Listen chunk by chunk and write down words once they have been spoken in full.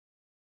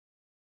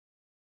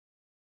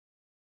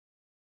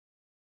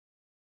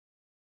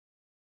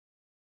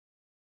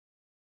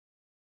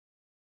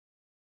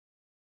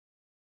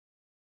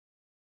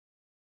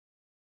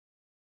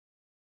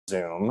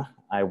Zoom,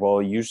 I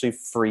will usually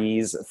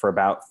freeze for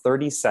about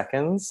 30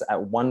 seconds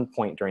at one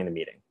point during the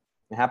meeting.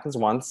 It happens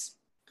once.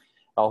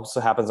 It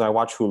also happens when I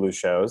watch Hulu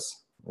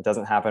shows. It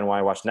doesn't happen when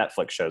I watch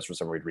Netflix shows for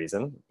some weird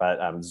reason, but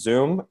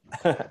Zoom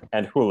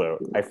and Hulu,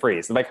 I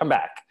freeze and I come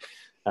back.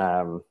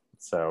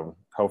 So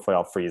hopefully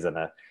I'll freeze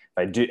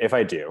if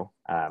I do,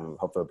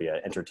 hopefully it'll be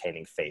an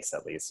entertaining face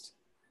at least,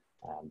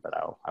 but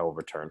I will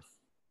return.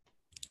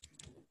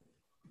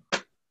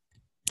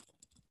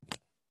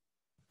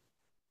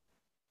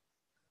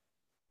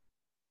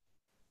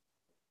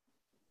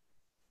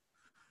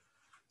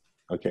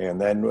 Okay,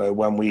 and then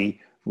when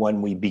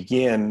we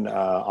begin,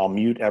 I'll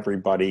mute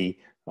everybody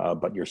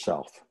but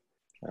yourself,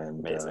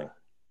 and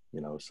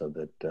so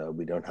that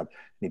we don't have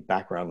any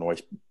background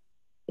noise.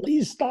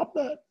 Please stop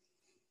that.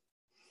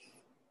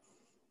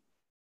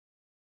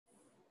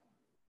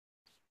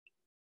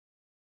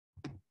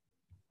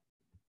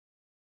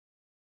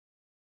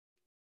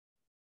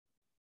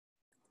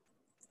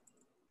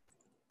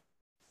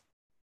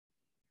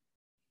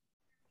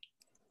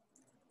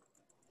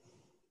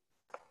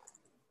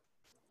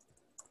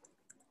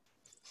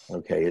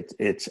 Okay,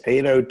 it's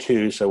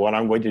 8:02. So what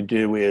I'm going to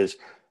do is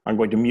I'm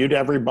going to mute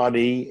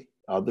everybody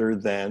other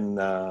than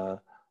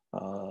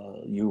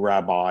you,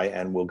 Rabbi,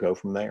 and we'll go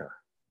from there.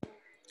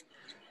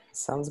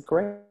 Sounds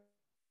great.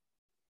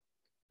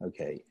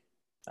 Okay.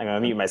 I'm going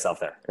to mute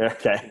myself there.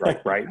 Okay.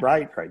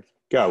 Right.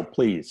 Go,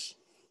 please.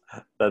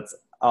 That's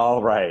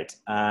all right.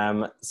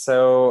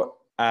 So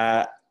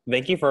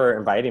thank you for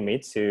inviting me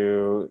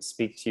to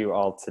speak to you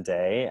all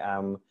today.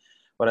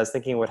 What I was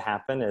thinking would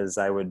happen is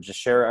I would just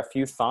share a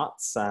few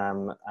thoughts.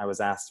 I was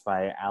asked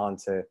by Alan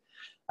to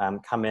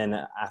come in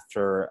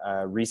after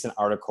a recent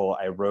article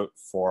I wrote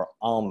for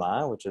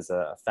Alma, which is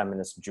a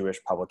feminist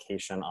Jewish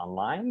publication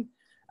online.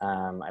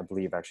 I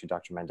believe actually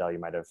Dr. Mandel, you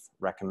might have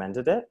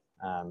recommended it.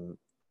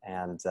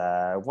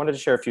 I wanted to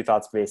share a few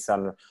thoughts based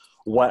on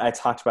what I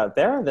talked about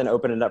there, then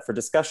open it up for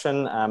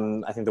discussion.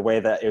 I think the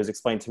way that it was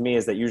explained to me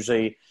is that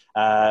usually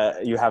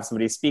you have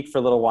somebody speak for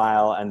a little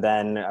while, and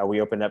then we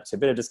open up to a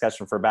bit of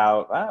discussion for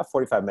about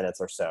 45 minutes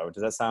or so.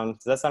 Does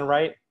that sound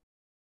right?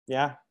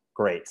 Yeah,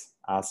 great,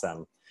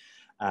 awesome.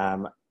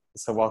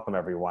 So welcome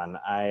everyone.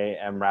 I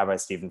am Rabbi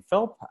Stephen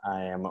Philp.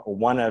 I am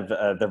one of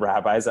the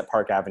rabbis at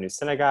Park Avenue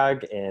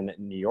Synagogue in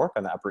New York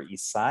on the Upper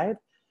East Side.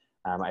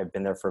 I've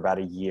been there for about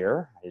a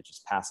year. I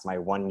just passed my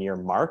 1-year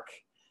mark.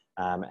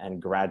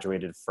 And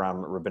graduated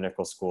from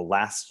rabbinical school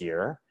last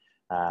year.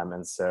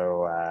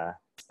 So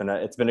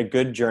it's been a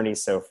good journey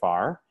so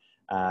far,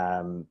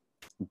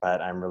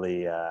 but I'm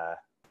really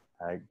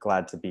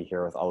glad to be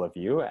here with all of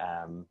you,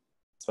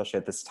 especially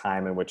at this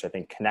time in which I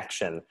think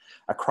connection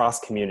across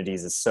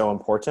communities is so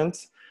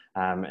important,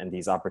 and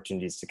these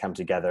opportunities to come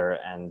together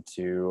and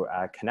to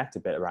connect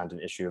a bit around an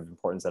issue of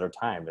importance at our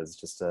time is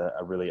just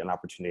really an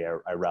opportunity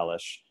I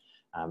relish,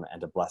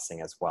 and a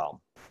blessing as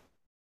well.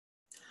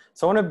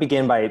 So I want to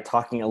begin by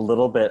talking a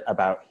little bit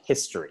about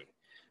history.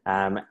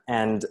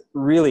 And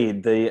really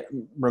the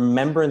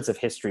remembrance of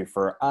history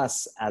for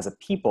us as a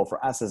people,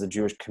 for us as a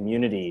Jewish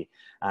community,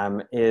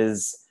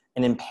 is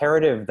an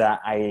imperative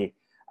that I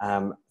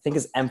think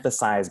is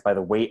emphasized by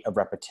the weight of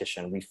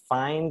repetition. We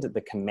find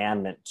the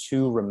commandment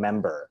to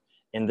remember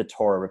in the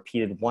Torah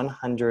repeated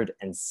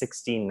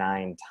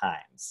 169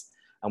 times,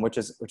 which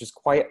is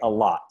quite a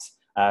lot.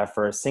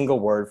 For a single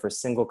word, for a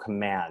single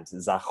command,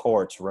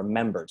 zachor, to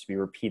remember, to be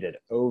repeated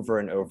over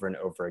and over and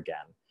over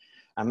again.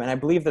 And I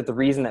believe that the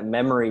reason that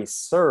memory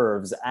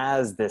serves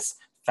as this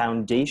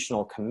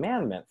foundational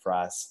commandment for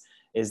us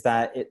is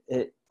that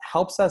it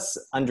helps us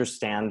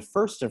understand,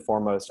 first and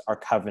foremost, our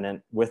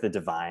covenant with the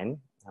divine.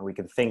 And we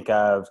can think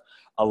of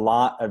a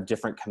lot of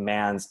different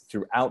commands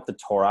throughout the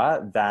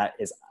Torah that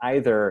is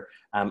either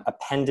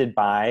appended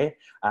by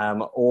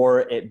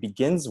or it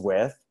begins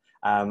with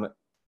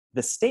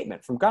the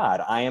statement from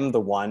God, I am the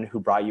one who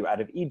brought you out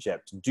of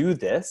Egypt. Do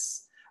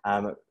this,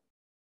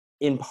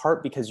 in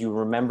part because you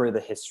remember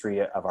the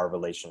history of our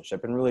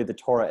relationship. And really the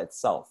Torah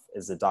itself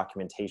is a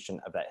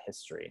documentation of that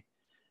history.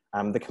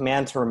 The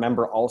command to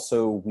remember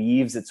also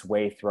weaves its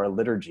way through our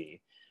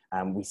liturgy.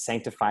 We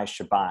sanctify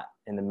Shabbat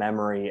in the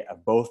memory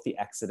of both the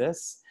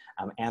Exodus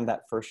and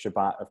that first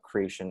Shabbat of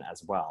creation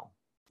as well.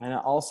 And it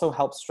also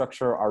helps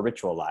structure our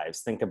ritual lives.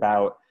 Think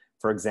about,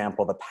 for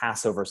example, the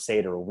Passover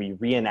Seder, where we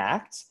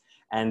reenact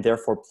and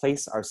therefore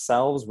place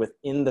ourselves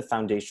within the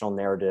foundational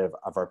narrative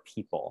of our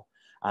people.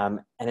 And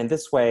in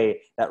this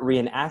way, that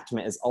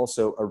reenactment is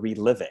also a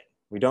reliving.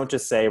 We don't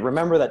just say,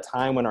 remember that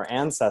time when our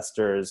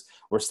ancestors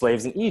were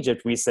slaves in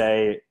Egypt. We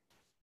say,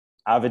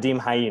 Avadim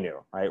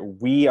Hayinu, right?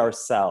 We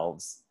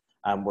ourselves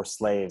were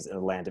slaves in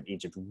the land of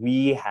Egypt.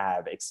 We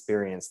have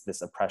experienced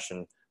this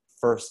oppression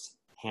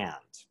firsthand.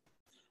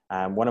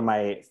 One of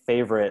my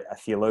favorite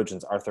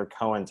theologians, Arthur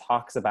Cohen,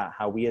 talks about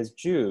how we as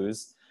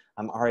Jews,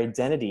 our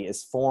identity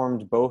is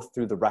formed both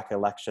through the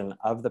recollection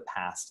of the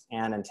past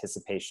and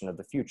anticipation of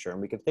the future.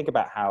 And we can think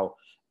about how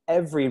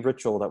every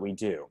ritual that we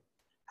do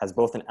has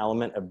both an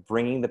element of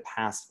bringing the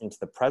past into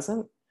the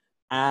present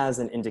as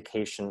an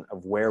indication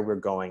of where we're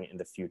going in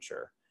the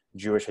future.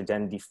 Jewish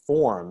identity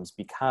forms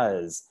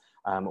because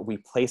we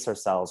place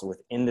ourselves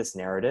within this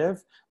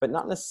narrative, but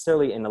not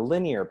necessarily in a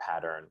linear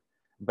pattern,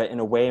 but in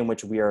a way in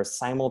which we are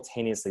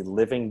simultaneously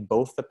living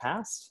both the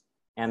past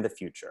and the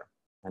future.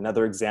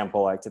 Another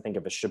example I like to think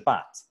of is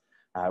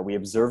Shabbat. We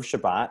observe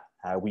Shabbat,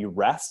 we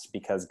rest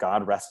because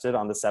God rested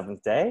on the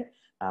seventh day.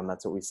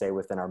 That's what we say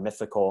within our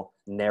mythical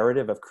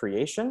narrative of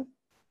creation.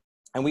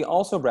 And we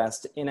also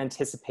rest in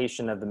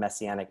anticipation of the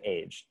Messianic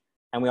age.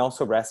 And we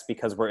also rest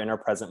because we're in our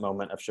present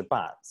moment of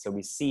Shabbat. So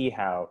we see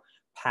how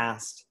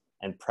past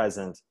and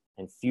present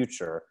and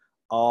future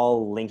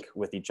all link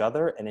with each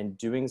other, and in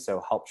doing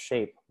so help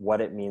shape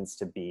what it means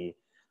to be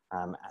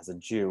as a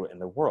Jew in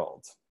the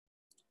world.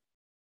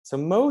 So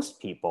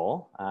most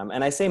people,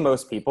 and I say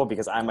most people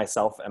because I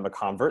myself am a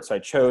convert, so I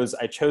chose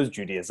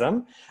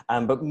Judaism,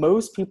 but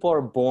most people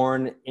are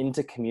born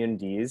into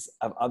communities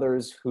of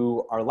others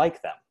who are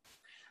like them.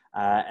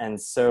 And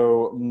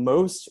so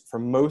for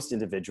most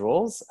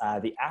individuals,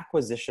 the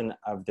acquisition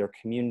of their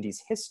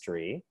community's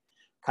history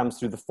comes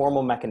through the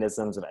formal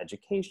mechanisms of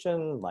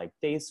education, like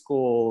day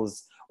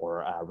schools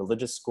or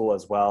religious school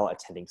as well,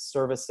 attending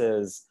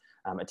services,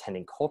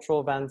 attending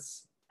cultural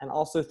events, and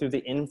also through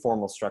the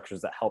informal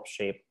structures that help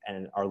shape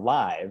our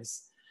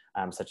lives,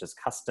 such as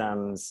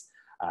customs,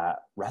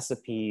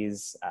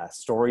 recipes,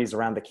 stories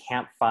around the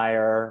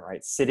campfire,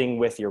 right? Sitting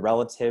with your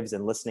relatives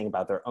and listening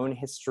about their own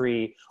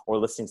history, or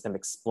listening to them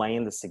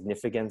explain the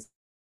significance of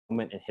the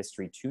moment in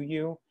history to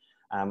you.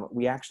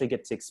 We actually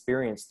get to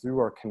experience through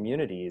our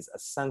communities a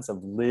sense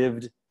of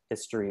lived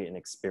history and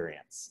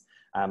experience.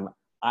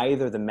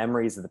 Either the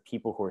memories of the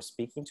people who are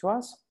speaking to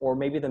us, or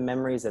maybe the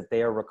memories that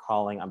they are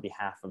recalling on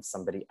behalf of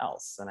somebody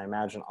else. And I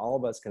imagine all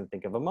of us can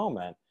think of a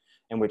moment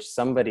in which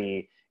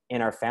somebody in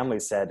our family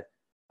said,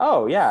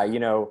 oh yeah,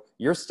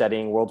 you're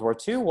studying World War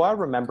II. Well, I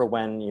remember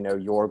when,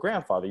 your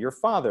grandfather, your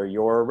father,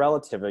 your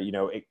relative,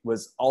 it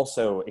was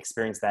also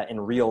experienced that in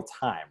real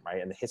time,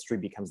 right? And the history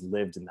becomes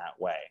lived in that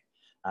way.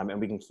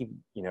 And we can keep,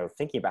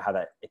 thinking about how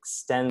that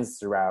extends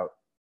throughout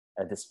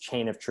this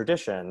chain of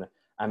tradition.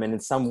 And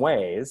in some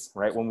ways,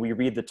 right, when we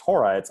read the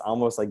Torah, it's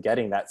almost like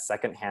getting that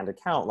secondhand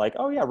account, like,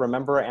 oh yeah,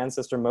 remember our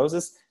ancestor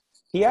Moses?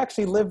 He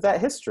actually lived that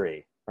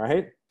history,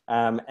 right?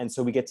 And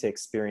so we get to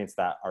experience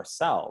that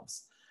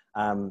ourselves.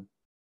 And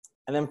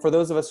then for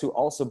those of us who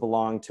also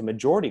belong to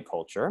majority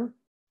culture,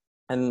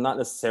 and not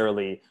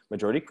necessarily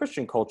majority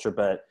Christian culture,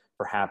 but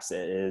perhaps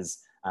it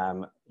is,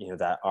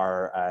 that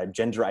our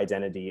gender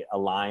identity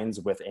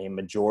aligns with a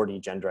majority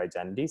gender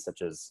identity,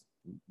 such as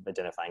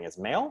identifying as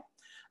male.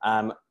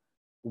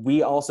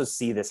 We also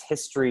see this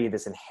history,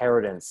 this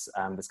inheritance,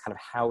 this kind of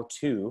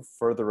how-to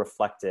further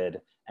reflected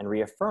and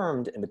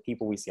reaffirmed in the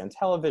people we see on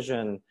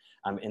television,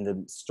 in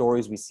the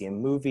stories we see in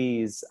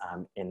movies,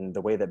 in the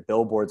way that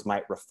billboards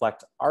might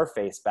reflect our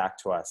face back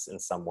to us in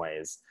some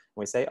ways.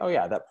 And we say, oh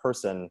yeah, that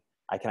person,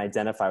 I can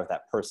identify with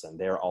that person.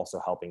 They're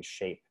also helping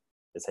shape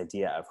this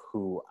idea of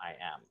who I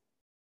am.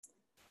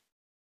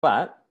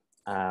 But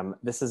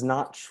this is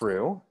not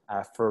true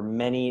for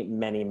many,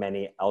 many,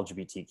 many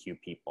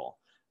LGBTQ people.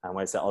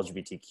 When I say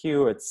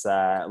LGBTQ, it's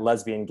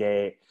lesbian,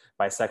 gay,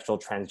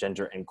 bisexual,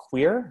 transgender, and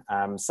queer.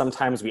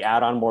 Sometimes we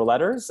add on more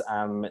letters.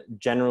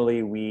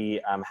 Generally,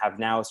 we have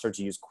now started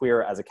to use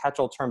queer as a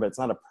catch-all term, but it's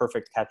not a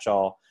perfect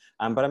catch-all.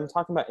 But I'm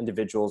talking about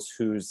individuals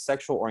whose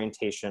sexual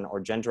orientation or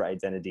gender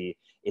identity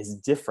is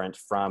different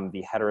from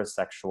the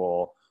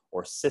heterosexual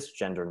or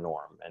cisgender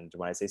norm. And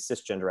when I say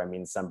cisgender, I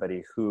mean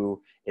somebody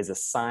who is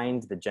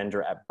assigned the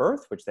gender at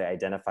birth, which they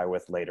identify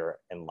with later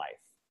in life.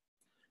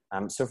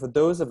 So for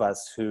those of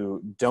us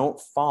who don't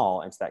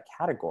fall into that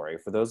category,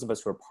 for those of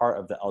us who are part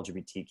of the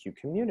LGBTQ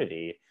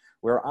community,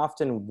 we're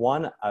often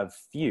one of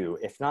few,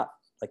 if not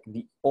like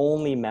the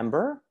only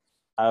member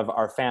of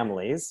our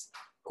families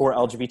who are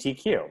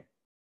LGBTQ.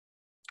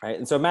 Right?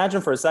 And so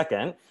imagine for a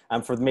second,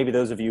 for maybe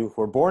those of you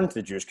who are born into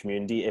the Jewish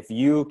community, if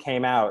you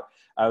came out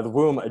of the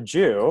womb a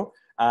Jew,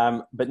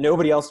 but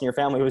nobody else in your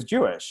family was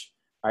Jewish.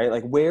 Right?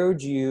 Like where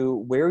do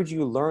you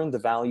learn the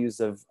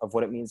values of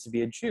what it means to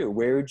be a Jew?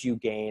 Where do you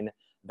gain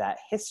that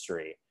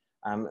history?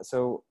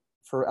 So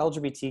for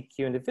LGBTQ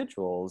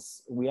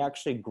individuals, we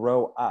actually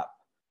grow up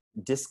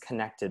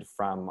disconnected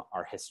from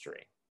our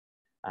history.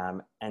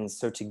 And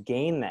so to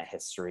gain that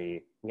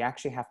history, we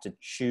actually have to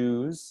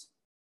choose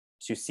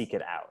to seek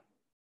it out.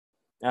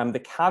 The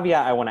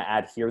caveat I want to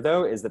add here,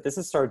 though, is that this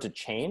has started to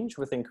change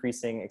with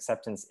increasing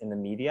acceptance in the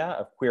media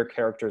of queer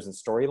characters and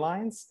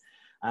storylines.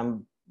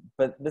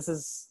 But this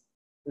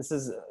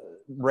is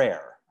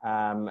rare.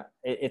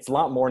 It's a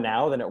lot more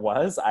now than it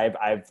was. I've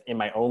in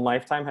my own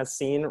lifetime has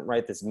seen,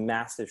 right, this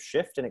massive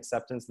shift in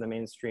acceptance in the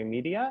mainstream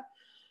media.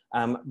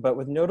 But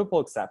with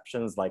notable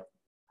exceptions like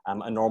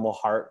A Normal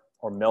Heart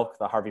or Milk,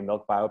 the Harvey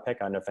Milk biopic. I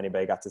don't know if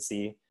anybody got to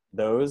see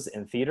those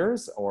in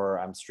theaters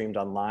or streamed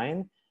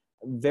online.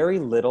 Very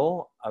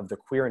little of the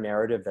queer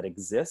narrative that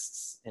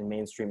exists in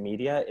mainstream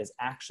media is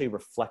actually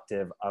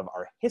reflective of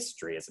our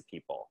history as a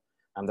people.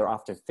 They're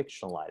often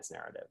fictionalized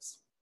narratives.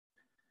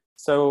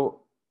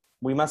 So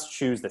we must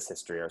choose this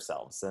history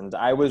ourselves. And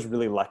I was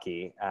really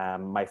lucky.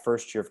 My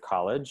first year of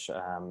college,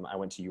 I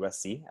went to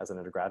USC as an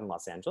undergrad in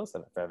Los Angeles. I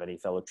don't know if I have any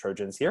fellow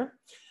Trojans here.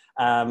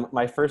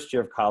 My first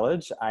year of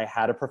college, I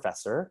had a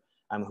professor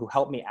who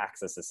helped me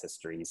access this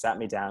history. He sat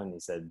me down and he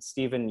said,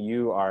 Stephen,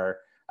 you are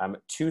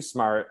too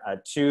smart,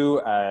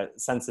 too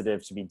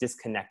sensitive to be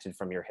disconnected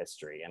from your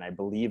history. And I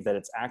believe that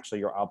it's actually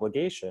your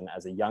obligation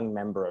as a young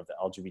member of the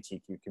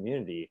LGBTQ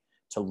community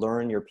to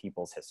learn your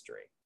people's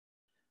history.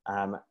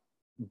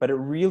 But it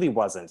really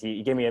wasn't.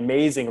 He gave me an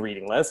amazing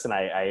reading list and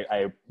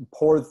I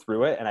poured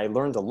through it and I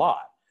learned a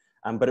lot.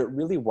 But it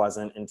really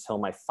wasn't until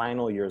my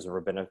final years of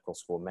rabbinical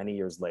school, many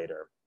years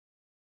later,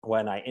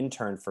 when I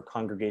interned for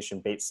Congregation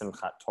Beit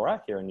Simchat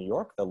Torah here in New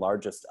York, the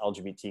largest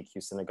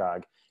LGBTQ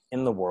synagogue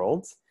in the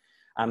world,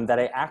 that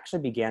I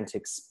actually began to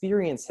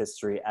experience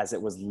history as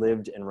it was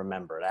lived and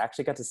remembered. I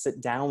actually got to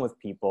sit down with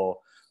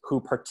people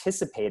who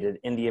participated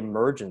in the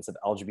emergence of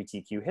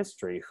LGBTQ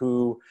history,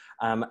 who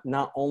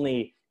not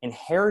only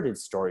inherited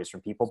stories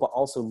from people, but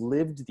also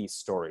lived these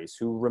stories,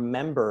 who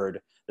remembered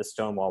the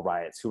Stonewall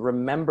riots, who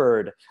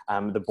remembered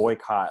the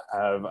boycott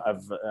of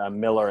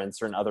Miller and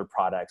certain other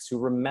products, who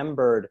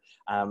remembered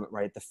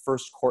right, the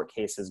first court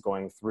cases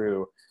going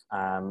through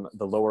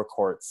the lower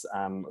courts,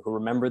 who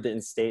remembered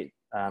the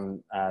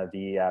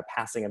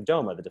passing of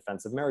DOMA, the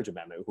Defense of Marriage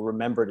Amendment, who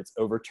remembered its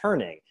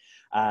overturning.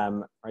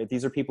 Right?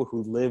 These are people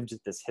who lived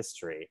this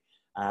history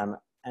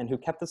and who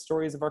kept the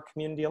stories of our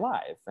community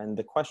alive. And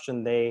the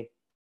question they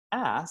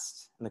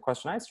asked, and the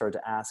question I started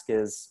to ask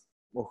is,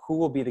 well, who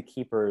will be the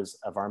keepers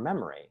of our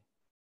memory?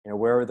 You know,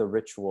 where are the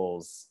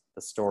rituals,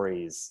 the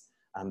stories,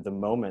 the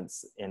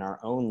moments in our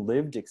own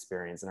lived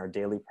experience, in our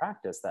daily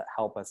practice that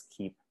help us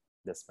keep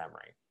this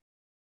memory?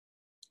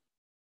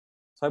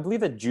 So I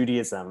believe that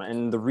Judaism,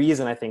 and the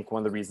reason I think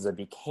one of the reasons I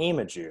became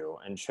a Jew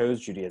and chose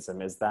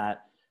Judaism is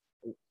that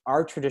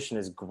our tradition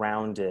is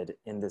grounded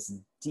in this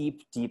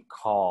deep, deep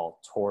call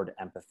toward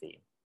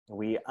empathy.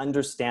 We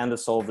understand the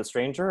soul of the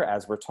stranger,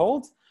 as we're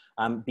told,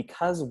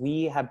 because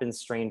we have been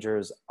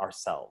strangers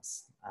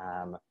ourselves.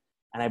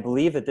 And I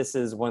believe that this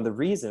is one of the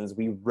reasons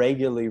we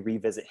regularly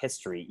revisit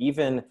history,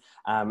 even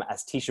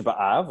as Tisha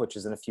B'Av, which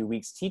is in a few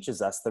weeks,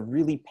 teaches us the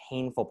really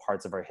painful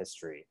parts of our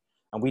history.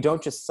 And we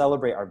don't just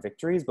celebrate our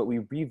victories, but we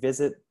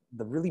revisit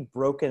the really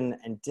broken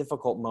and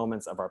difficult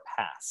moments of our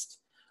past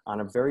on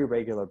a very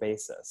regular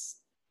basis.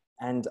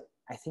 And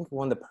I think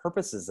one of the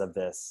purposes of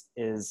this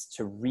is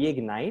to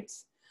reignite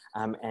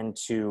and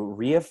to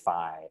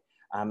reify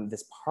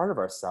this part of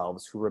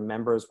ourselves who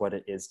remembers what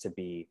it is to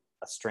be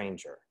a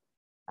stranger.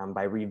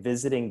 By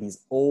revisiting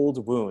these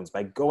old wounds,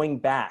 by going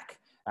back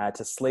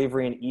to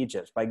slavery in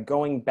Egypt, by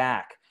going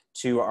back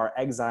to our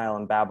exile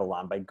in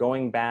Babylon, by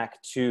going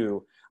back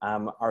to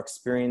our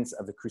experience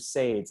of the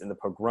Crusades and the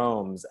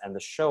pogroms and the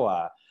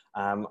Shoah,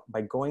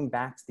 by going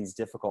back to these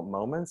difficult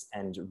moments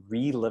and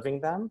reliving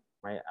them,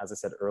 right? As I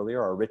said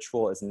earlier, our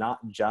ritual is not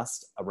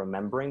just a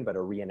remembering, but a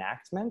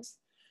reenactment.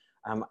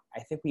 I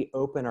think we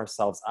open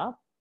ourselves up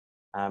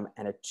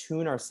and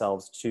attune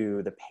ourselves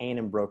to the pain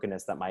and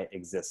brokenness that might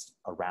exist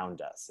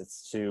around us.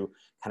 It's to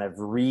kind of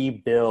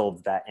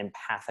rebuild that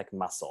empathic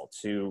muscle,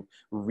 to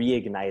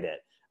reignite it,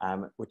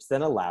 which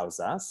then allows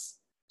us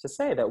to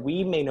say that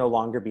we may no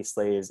longer be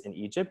slaves in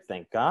Egypt,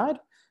 thank God,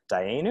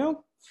 Dayenu,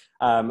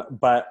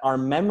 but our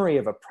memory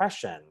of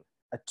oppression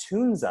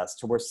attunes us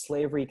to where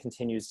slavery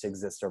continues to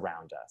exist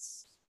around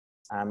us.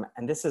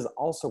 And this is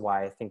also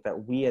why I think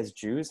that we as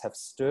Jews have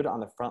stood on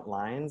the front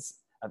lines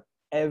of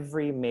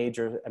every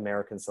major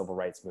American civil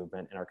rights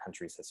movement in our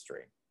country's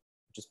history,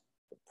 which is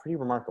pretty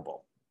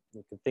remarkable.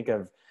 You can think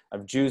of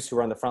Jews who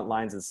were on the front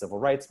lines of the civil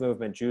rights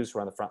movement, Jews who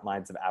were on the front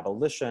lines of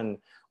abolition,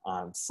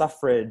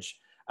 suffrage,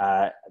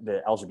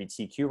 the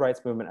LGBTQ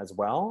rights movement as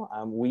well.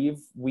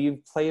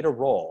 We've played a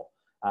role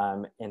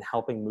in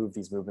helping move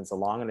these movements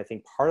along. And I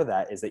think part of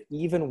that is that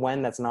even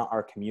when that's not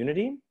our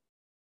community,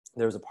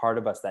 there's a part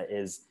of us that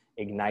is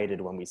ignited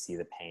when we see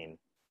the pain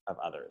of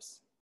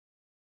others.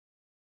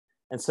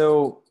 And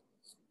so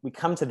we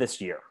come to this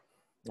year.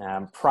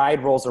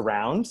 Pride rolls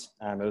around.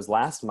 It was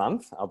last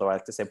month, although I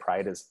like to say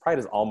Pride is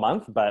all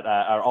month, but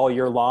all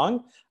year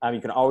long.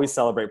 You can always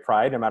celebrate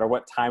Pride no matter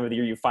what time of the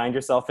year you find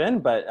yourself in,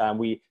 but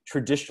we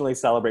traditionally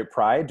celebrate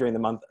Pride during the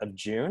month of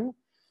June.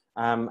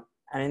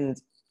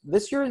 And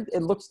this year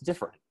it looks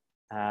different.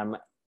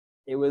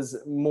 It was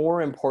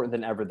more important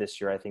than ever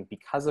this year, I think,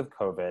 because of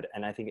COVID,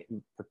 and I think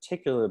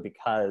particularly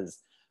because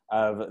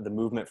of the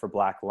movement for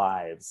Black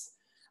lives.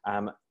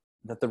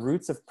 That the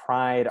roots of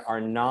Pride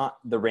are not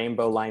the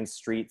rainbow-lined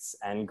streets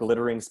and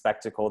glittering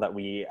spectacle that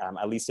we,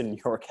 at least in New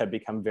York, have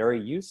become very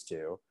used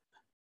to.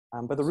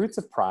 But the roots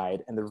of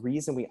Pride, and the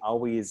reason we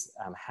always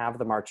have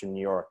the March in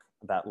New York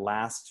that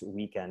last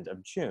weekend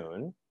of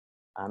June,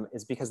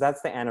 is because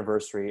that's the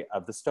anniversary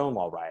of the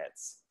Stonewall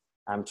riots.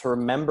 To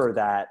remember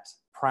that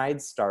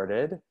Pride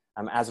started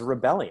as a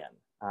rebellion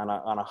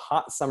on a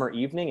hot summer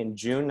evening in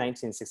June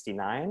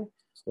 1969,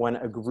 when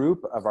a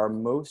group of our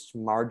most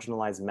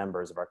marginalized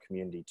members of our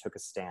community took a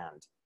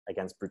stand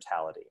against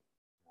brutality.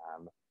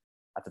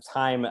 At the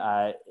time,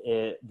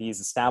 these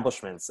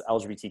establishments,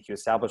 LGBTQ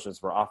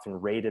establishments, were often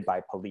raided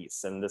by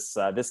police. And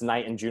this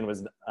night in June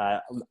was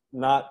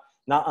not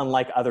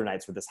unlike other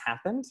nights where this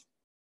happened.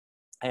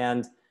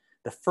 And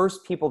the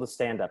first people to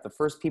stand up, the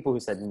first people who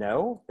said,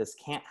 no, this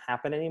can't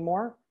happen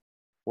anymore,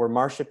 were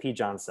Marsha P.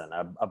 Johnson,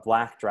 a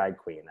Black drag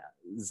queen,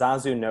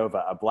 Zazu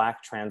Nova, a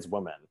Black trans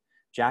woman,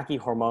 Jackie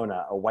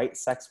Hormona, a white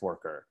sex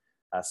worker,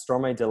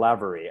 Stormy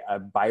DeLavery, a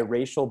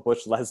biracial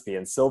butch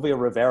lesbian, Sylvia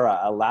Rivera,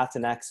 a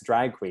Latinx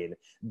drag queen.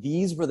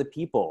 These were the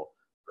people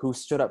who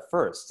stood up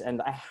first.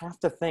 And I have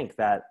to think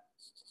that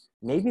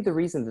maybe the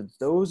reason that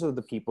those are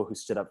the people who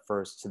stood up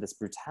first to this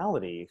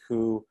brutality,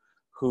 who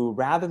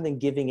rather than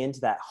giving into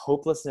that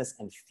hopelessness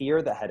and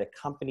fear that had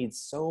accompanied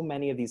so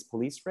many of these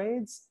police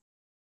raids,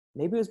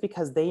 maybe it was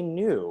because they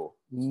knew,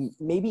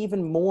 maybe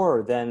even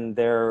more than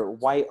their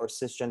white or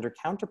cisgender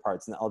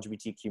counterparts in the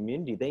LGBT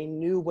community, they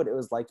knew what it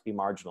was like to be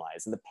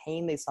marginalized. And the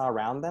pain they saw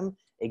around them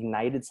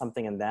ignited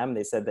something in them.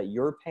 They said that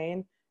your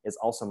pain is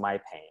also my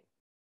pain,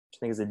 which I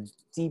think is a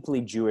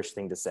deeply Jewish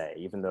thing to say,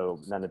 even though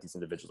none of these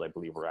individuals, I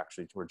believe,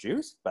 were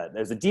Jews. But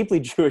there's a deeply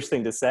Jewish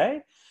thing to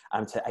say,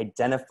 to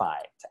identify,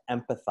 to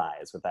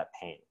empathize with that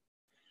pain.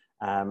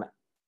 And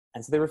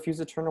so they refused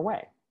to turn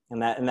away.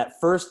 And that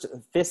first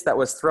fist that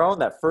was thrown,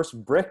 that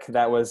first brick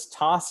that was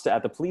tossed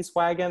at the police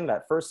wagon,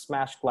 that first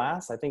smashed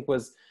glass, I think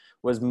was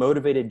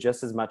motivated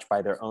just as much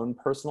by their own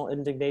personal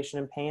indignation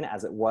and pain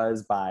as it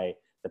was by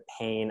the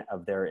pain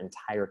of their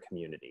entire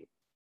community,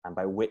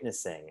 by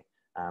witnessing,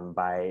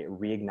 by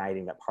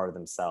reigniting that part of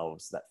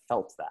themselves that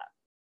felt that.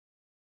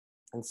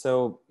 And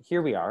so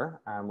here we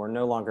are. We're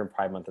no longer in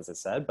Pride Month, as I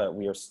said, but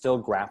we are still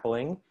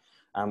grappling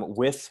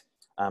with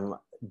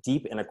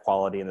deep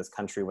inequality in this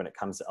country when it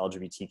comes to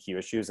LGBTQ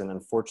issues. And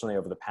unfortunately,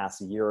 over the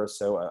past year or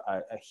so,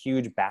 a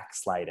huge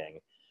backsliding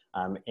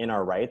in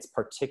our rights,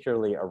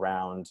 particularly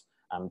around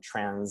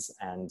trans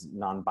and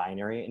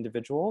non-binary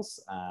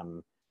individuals.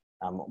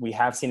 We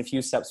have seen a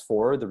few steps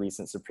forward. The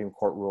recent Supreme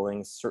Court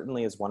ruling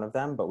certainly is one of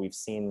them, but we've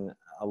seen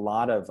a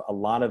lot of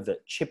the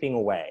chipping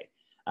away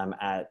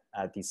at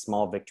these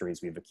small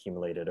victories we've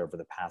accumulated over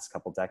the past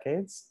couple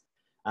decades.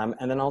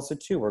 And then also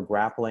too, we're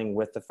grappling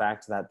with the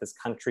fact that this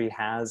country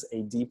has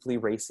a deeply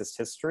racist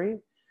history.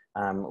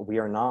 We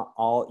are not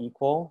all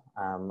equal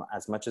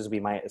as much as we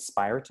might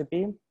aspire to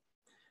be.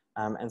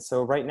 And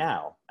so right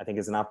now, I think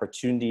is an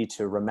opportunity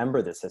to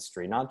remember this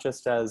history, not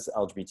just as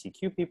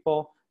LGBTQ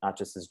people, not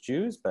just as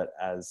Jews, but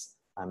as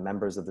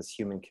members of this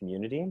human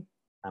community.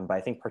 But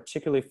I think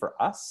particularly for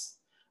us,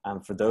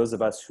 for those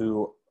of us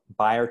who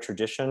by our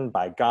tradition,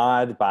 by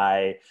God,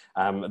 by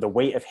the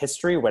weight of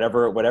history,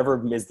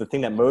 whatever is the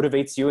thing that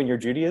motivates you in your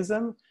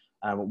Judaism,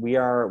 we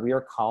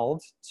are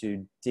called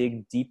to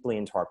dig deeply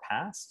into our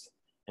past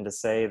and to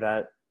say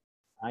that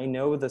I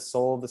know the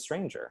soul of the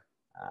stranger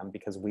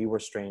because we were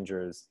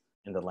strangers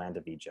in the land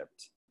of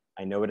Egypt.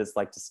 I know what it's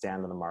like to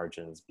stand on the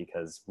margins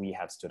because we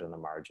have stood on the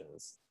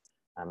margins.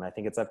 I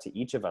think it's up to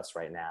each of us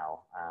right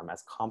now,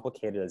 as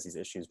complicated as these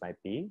issues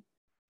might be,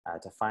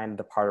 to find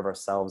the part of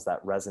ourselves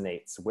that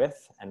resonates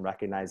with and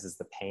recognizes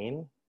the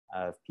pain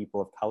of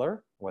people of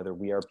color, whether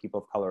we are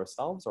people of color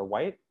ourselves or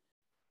white,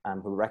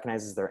 who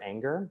recognizes their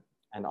anger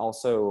and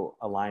also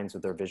aligns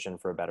with their vision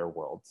for a better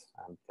world.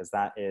 Because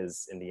that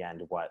is, in the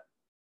end, what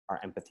our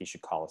empathy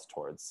should call us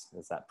towards,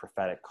 is that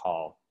prophetic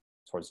call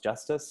towards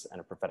justice and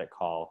a prophetic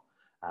call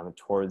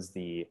towards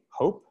the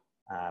hope,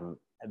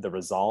 the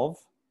resolve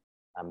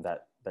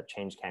that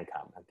change can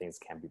come and things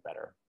can be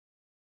better.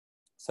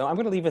 So I'm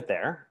going to leave it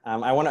there.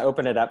 I want to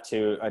open it up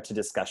to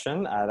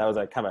discussion. That was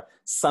a kind of a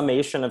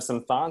summation of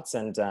some thoughts,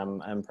 and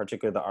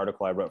particularly the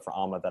article I wrote for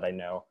Alma that I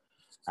know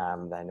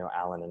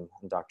Alan and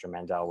Dr.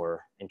 Mandel were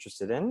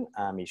interested in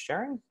me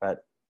sharing.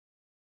 But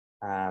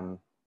I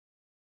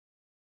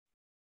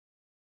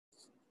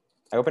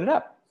open it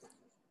up.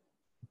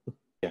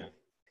 Yeah.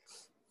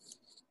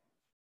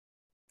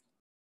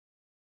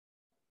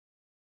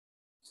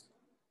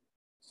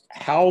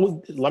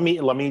 Let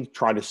me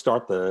try to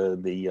start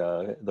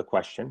the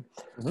question.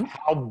 Mm-hmm.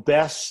 How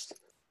best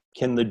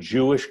can the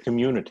Jewish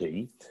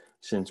community,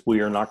 since we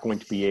are not going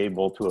to be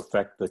able to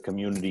affect the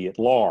community at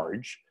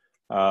large,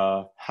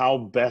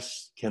 how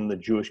best can the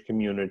Jewish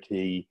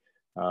community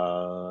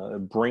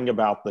bring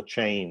about the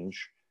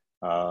change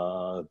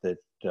that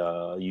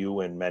you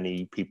and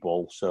many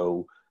people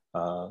so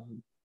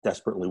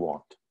desperately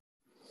want?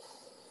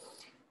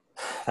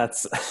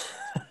 That's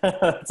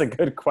that's a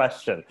good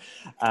question.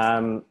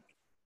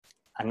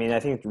 I mean, I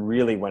think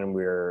really when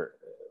we're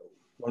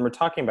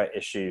talking about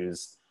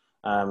issues,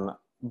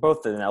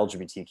 both in the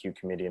LGBTQ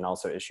community and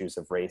also issues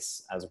of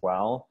race as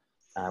well,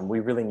 we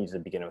really need to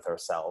begin with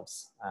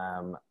ourselves.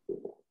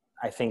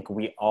 I think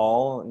we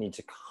all need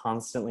to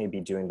constantly be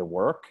doing the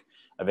work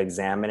of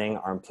examining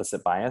our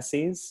implicit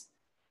biases.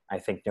 I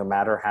think no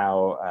matter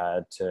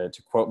how, to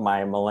quote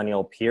my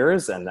millennial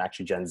peers, and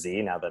actually Gen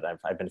Z, now that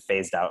I've been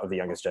phased out of the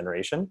youngest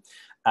generation,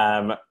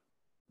 no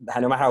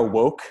matter how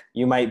woke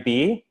you might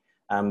be,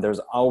 there's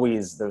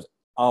always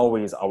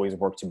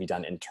work to be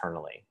done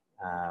internally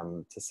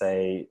to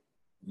say,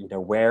 you know,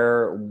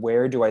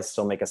 where do I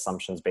still make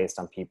assumptions based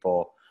on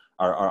people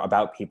or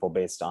about people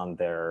based on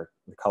the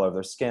color of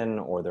their skin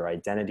or their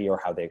identity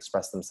or how they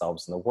express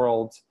themselves in the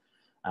world?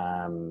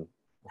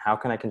 How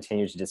can I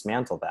continue to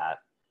dismantle that?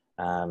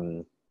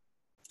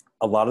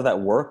 A lot of that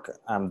work,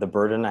 the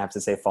burden, I have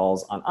to say,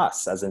 falls on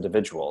us as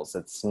individuals.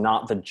 It's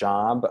not the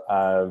job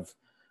of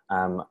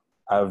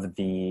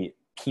the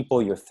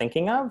people you're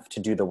thinking of to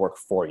do the work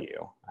for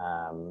you.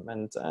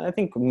 And I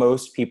think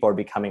most people are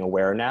becoming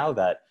aware now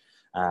that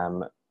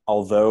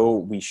although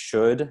we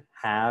should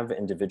have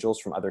individuals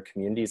from other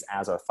communities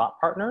as our thought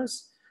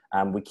partners,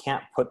 we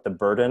can't put the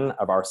burden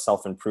of our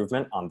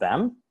self-improvement on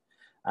them.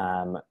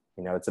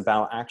 You know, it's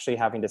about actually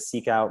having to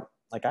seek out,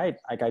 like I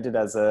did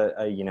as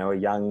a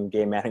young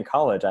gay man in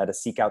college. I had to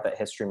seek out that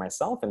history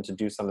myself and to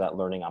do some of that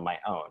learning on my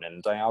own.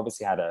 And I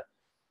obviously had a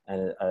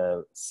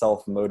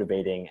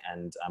self-motivating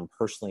and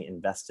personally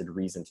invested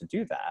reason to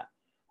do that.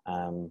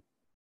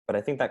 But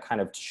I think that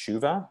kind of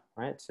teshuva,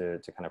 right, to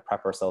kind of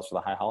prep ourselves for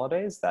the high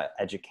holidays, that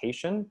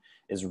education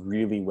is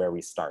really where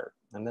we start.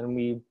 And then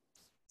we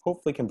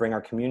hopefully can bring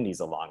our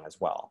communities along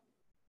as well.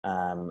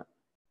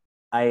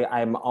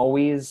 I'm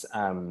always,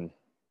 and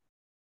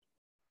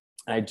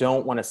I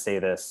don't want to say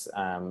this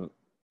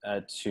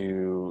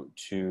to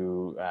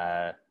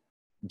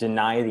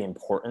deny the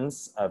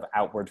importance of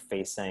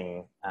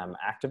outward-facing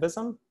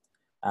activism,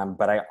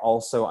 but I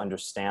also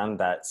understand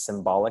that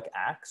symbolic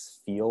acts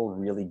feel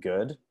really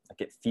good. Like,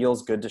 it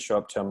feels good to show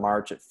up to a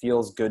march. It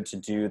feels good to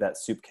do that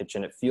soup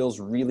kitchen. It feels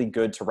really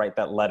good to write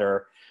that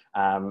letter.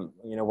 You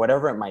know,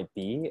 whatever it might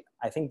be,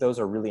 I think those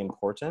are really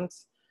important.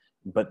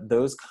 But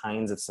those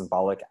kinds of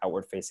symbolic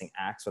outward-facing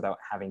acts without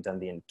having done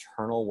the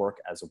internal work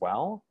as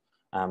well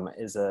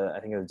is I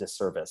think a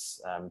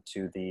disservice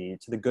to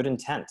the good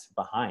intent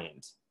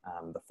behind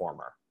the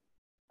former,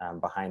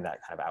 behind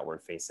that kind of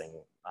outward-facing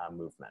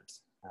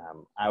movement.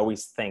 I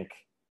always think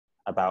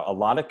about a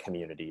lot of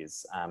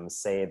communities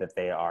say that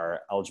they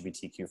are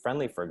LGBTQ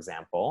friendly, for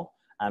example,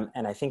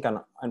 and I think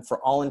for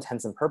all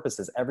intents and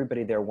purposes,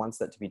 everybody there wants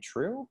that to be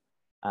true.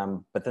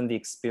 But then the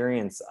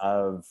experience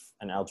of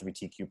an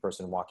LGBTQ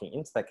person walking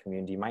into that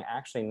community might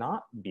actually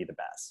not be the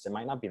best. It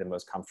might not be the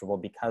most comfortable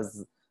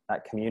because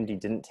that community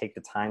didn't take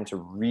the time to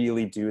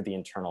really do the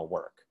internal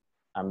work.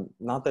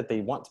 Not that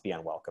they want to be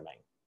unwelcoming,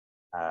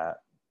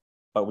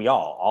 but we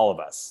all of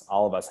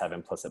us have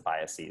implicit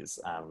biases,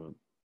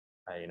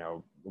 you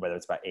know, whether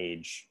it's by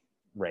age,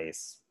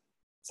 race,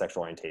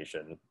 sexual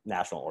orientation,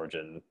 national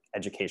origin,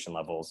 education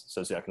levels,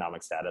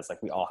 socioeconomic status.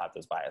 Like, we all have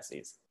those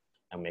biases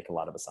and make a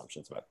lot of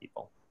assumptions about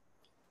people.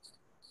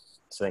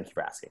 So thank you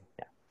for asking.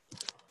 Yeah.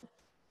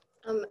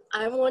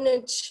 I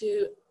wanted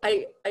to,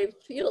 I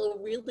feel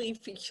really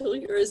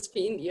peculiar as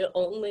being the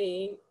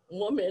only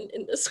woman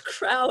in this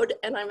crowd,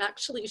 and I'm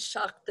actually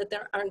shocked that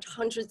there aren't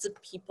hundreds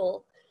of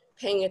people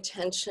paying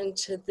attention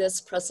to this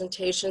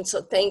presentation,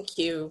 so thank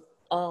you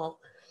all.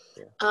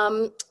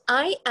 Yeah.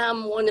 I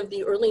am one of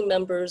the early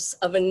members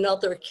of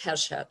another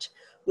Keshet,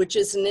 which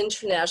is an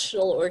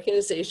international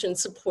organization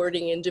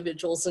supporting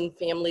individuals and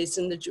families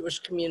in the Jewish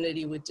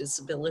community with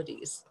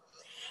disabilities.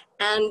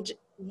 And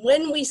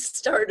when we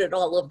started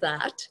all of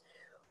that,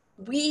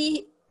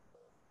 we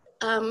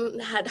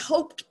had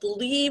hoped,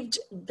 believed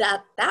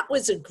that that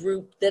was a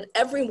group that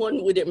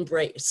everyone would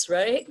embrace,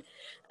 right?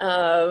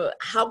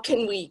 How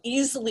can we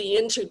easily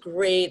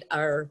integrate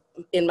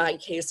in my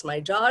case, my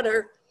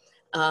daughter,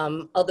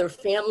 other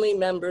family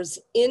members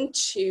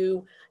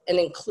into an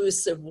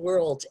inclusive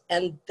world?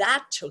 And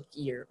that took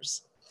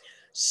years.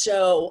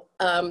 So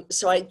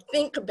I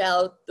think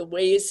about the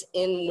ways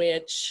in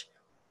which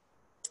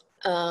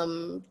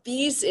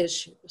these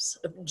issues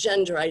of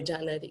gender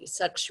identity,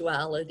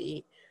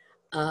 sexuality,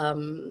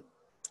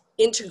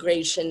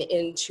 integration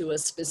into a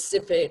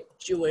specific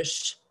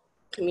Jewish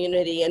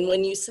community. And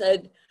when you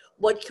said,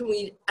 what can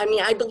we, I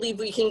mean, I believe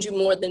we can do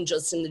more than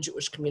just in the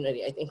Jewish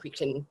community. I think we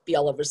can be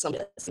all over some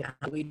of this.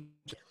 We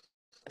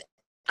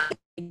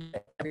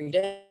every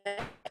day,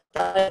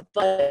 but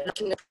I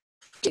can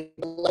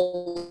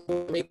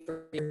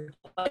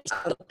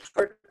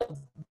part of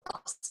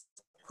us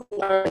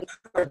who are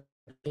part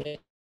of the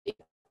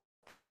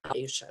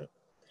nation.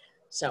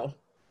 So.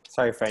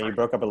 Sorry, Fran, you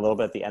broke up a little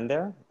bit at the end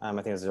there. I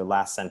think it was your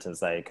last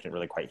sentence that I couldn't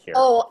really quite hear.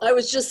 Oh, I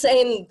was just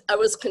saying, I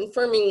was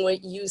confirming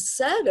what you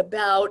said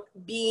about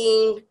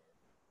being,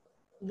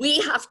 we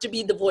have to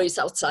be the voice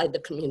outside the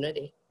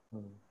community,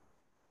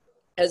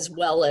 as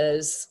well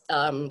as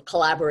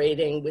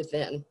collaborating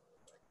within.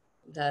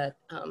 That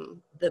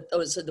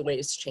those are the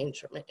ways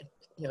changes are made.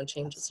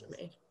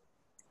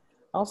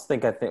 I also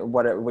think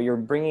what you're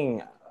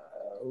bringing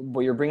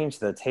to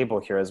the table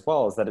here as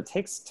well is that it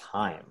takes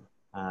time.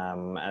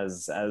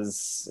 As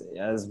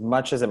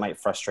much as it might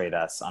frustrate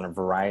us on a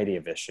variety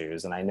of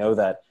issues, and I know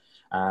that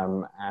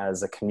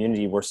as a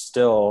community we're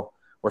still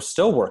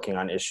working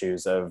on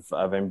issues of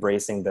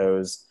embracing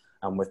those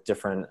with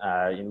different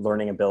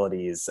learning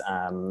abilities,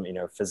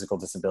 physical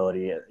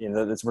disability.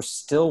 We're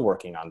still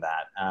working on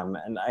that,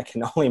 and I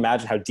can only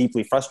imagine how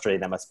deeply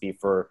frustrating that must be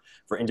for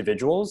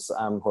individuals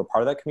who are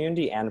part of that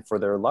community and for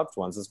their loved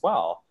ones as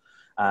well.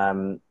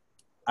 But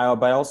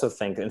I also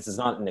think, and this is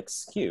not an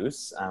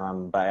excuse,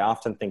 but I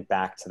often think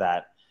back to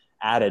that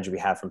adage we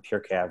have from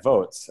Pirkei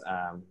Avot,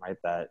 right?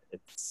 That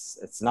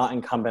it's not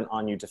incumbent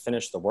on you to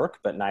finish the work,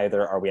 but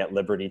neither are we at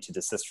liberty to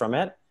desist from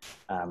it.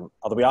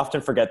 Although we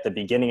often forget the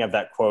beginning of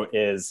that quote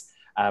is,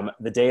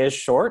 the day is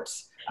short,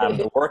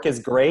 the work is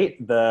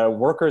great, the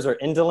workers are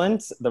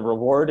indolent, the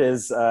reward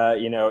is,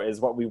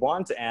 is what we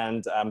want,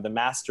 and the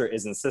master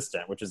is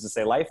insistent, which is to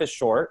say life is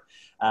short,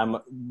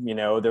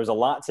 there's a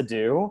lot to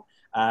do.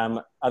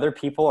 Other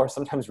people are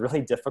sometimes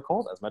really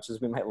difficult, as much as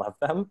we might love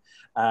them,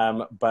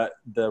 but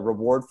the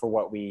reward for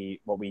what we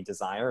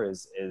desire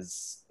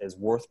is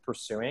worth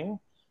pursuing,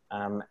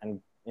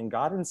 and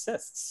God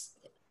insists.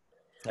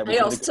 I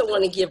also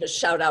want to give a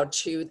shout out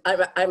to,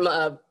 I'm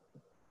a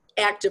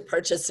active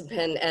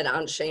participant at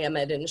Anshe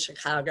Emet in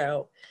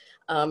Chicago,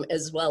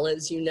 as well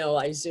as,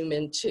 I zoom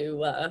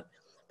into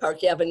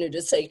Park Avenue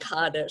to say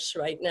Kaddish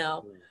right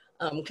now,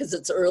 because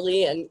it's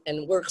early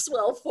and works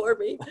well for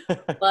me.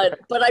 But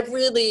I've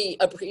really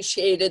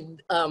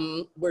appreciated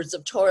words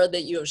of Torah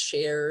that you have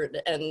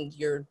shared and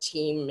your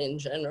team in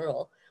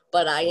general.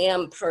 But I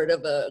am part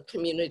of a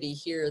community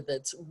here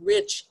that's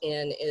rich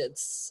in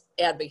its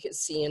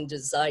advocacy and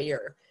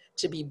desire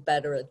to be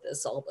better at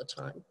this all the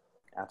time.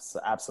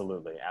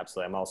 Absolutely.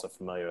 I'm also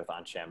familiar with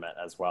Anshe Emet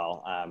as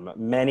well.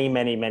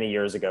 Many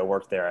years ago,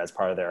 worked there as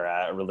part of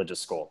their religious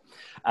school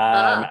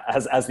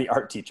as the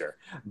art teacher.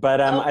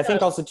 But I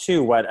think also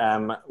too, what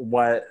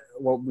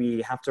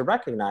we have to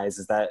recognize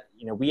is that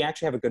we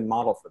actually have a good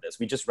model for this.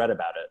 We just read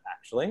about it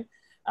actually.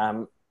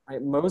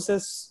 Right?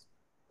 Moses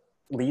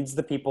leads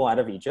the people out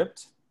of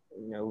Egypt.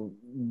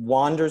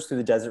 Wanders through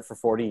the desert for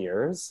 40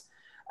 years.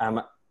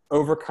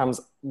 Overcomes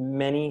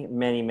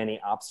many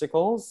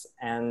obstacles,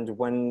 and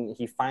when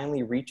he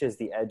finally reaches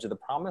the edge of the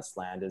promised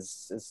land,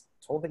 is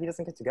told that he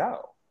doesn't get to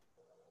go.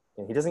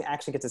 He doesn't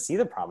actually get to see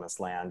the promised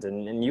land,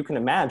 and you can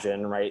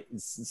imagine, right,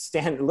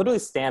 literally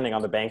standing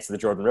on the banks of the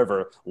Jordan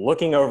River,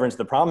 looking over into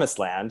the promised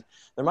land.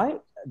 There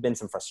might have been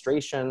some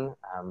frustration,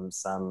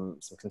 some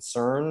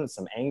concern,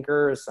 some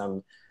anger,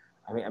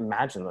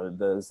 imagine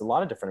there's a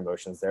lot of different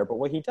emotions there. But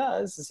what he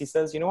does is he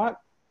says, you know what,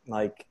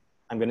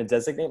 I'm going to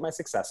designate my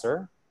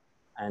successor.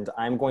 And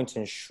I'm going to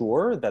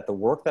ensure that the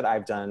work that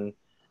I've done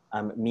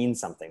means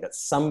something, that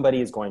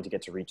somebody is going to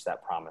get to reach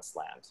that promised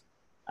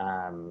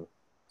land.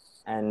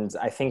 And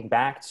I think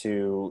back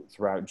to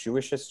throughout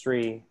Jewish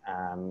history,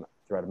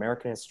 throughout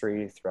American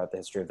history, throughout the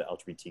history of the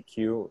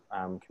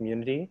LGBTQ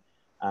community,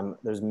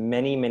 there's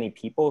many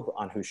people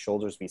on whose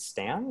shoulders we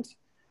stand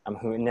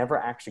who never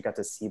actually got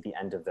to see the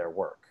end of their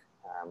work.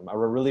 A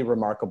really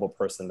remarkable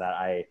person that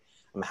I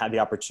had the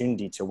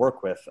opportunity to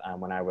work with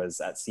when I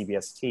was at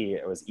CBST,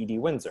 it was Edie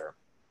Windsor,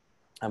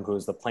 who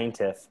was the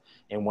plaintiff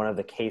in one of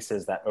the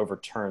cases that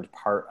overturned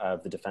part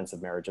of the Defense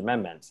of Marriage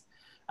Amendment.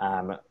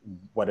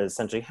 What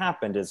essentially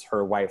happened is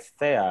her wife,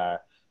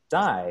 Thea,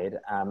 died,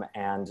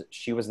 and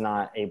she was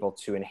not able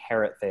to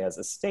inherit Thea's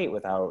estate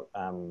without,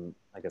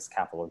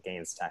 capital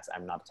gains tax.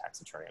 I'm not a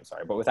tax attorney, I'm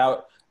sorry, but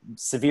without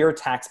severe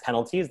tax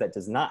penalties. That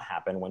does not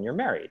happen when you're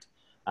married.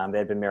 They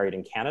had been married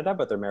in Canada,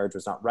 but their marriage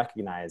was not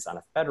recognized on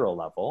a federal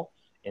level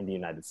in the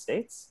United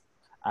States.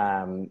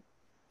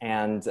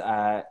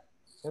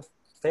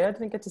 Thea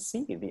didn't get to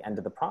see the end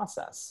of the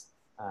process.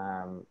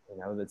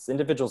 It's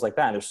individuals like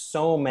that. And there's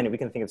so many, we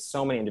can think of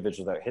so many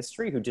individuals throughout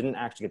history who didn't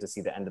actually get to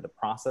see the end of the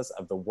process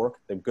of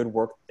the good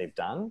work that they've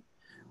done.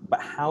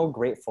 But how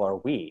grateful are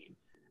we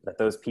that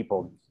those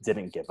people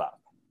didn't give up?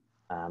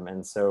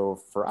 And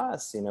so for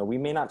us, we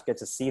may not get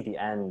to see the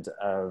end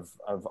of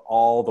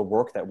all the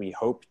work that we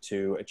hope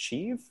to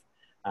achieve.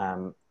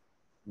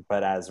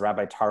 But as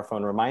Rabbi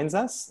Tarfon reminds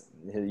us,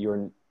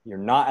 you're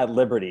not at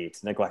liberty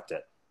to neglect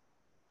it.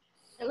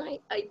 And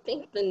I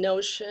think the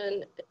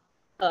notion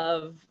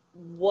of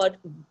what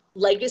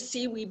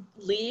legacy we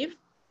leave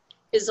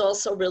is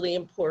also really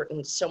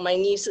important. So my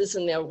nieces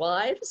and their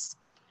wives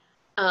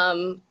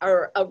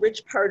are a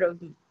rich part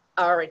of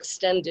our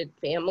extended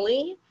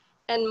family.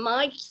 And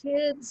my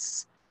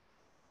kids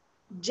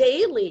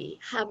daily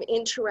have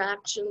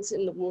interactions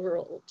in the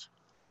world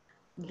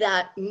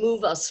that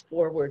move us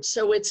forward.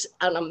 So it's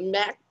on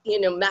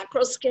a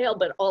macro scale,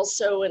 but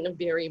also in a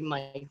very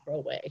micro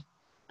way.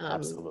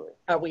 Absolutely.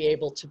 Are we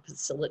able to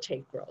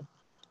facilitate growth?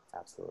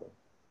 Absolutely.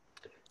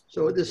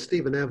 So this is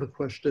Stephen. I have a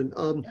question.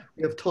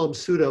 We have Tom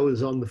Sudo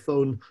is on the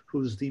phone,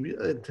 who's the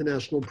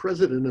international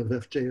president of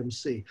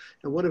FJMC.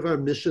 And one of our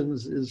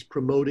missions is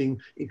promoting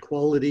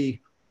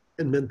equality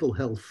and mental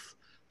health,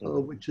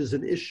 which is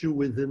an issue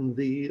within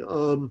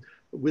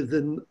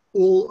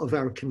all of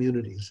our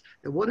communities.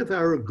 And one of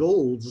our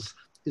goals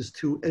is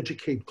to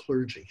educate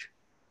clergy.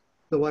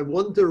 So I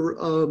wonder,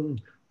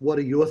 what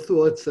are your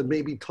thoughts? And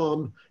maybe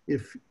Tom,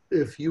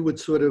 if you would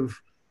sort of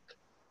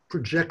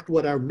project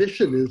what our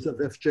mission is of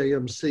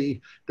FJMC,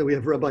 that we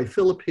have Rabbi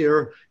Philp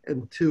here,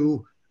 and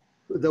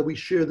that we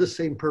share the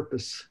same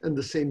purpose and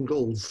the same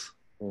goals.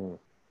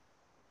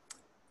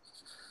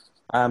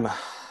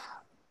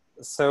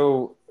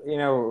 So,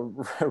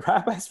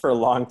 rabbis for a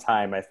long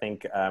time, I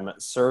think,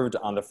 served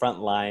on the front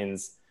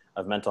lines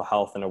mental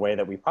health in a way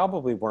that we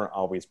probably weren't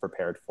always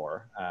prepared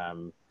for.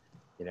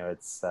 You know,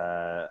 it's,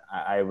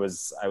 I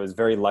was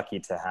very lucky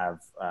to have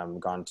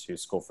gone to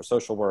school for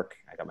social work.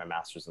 I got my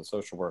master's in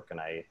social work, and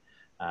I,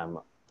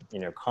 you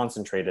know,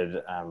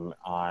 concentrated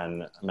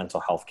on mental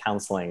health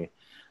counseling,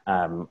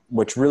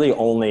 which really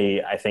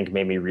only, I think,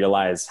 made me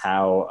realize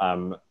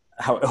how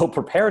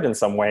ill-prepared in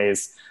some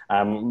ways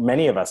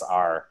many of us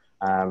are,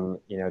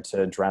 you know,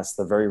 to address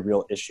the very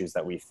real issues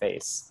that we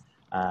face.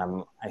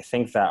 I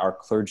think that our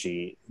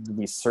clergy,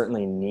 we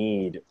certainly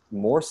need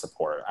more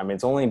support. I mean,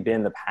 it's only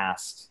been the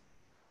past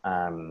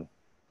a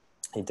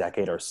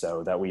decade or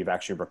so that we've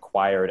actually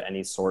required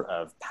any sort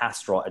of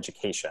pastoral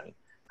education,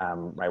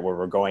 right, where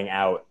we're going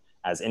out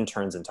as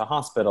interns into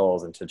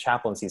hospitals, into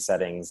chaplaincy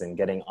settings, and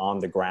getting on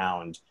the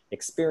ground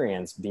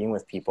experience being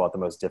with people at the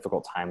most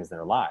difficult times in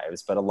their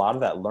lives. But a lot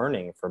of that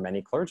learning for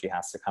many clergy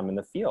has to come in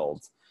the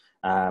field.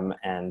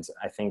 And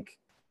I think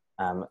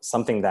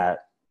something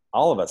that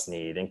all of us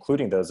need,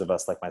 including those of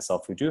us like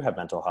myself who do have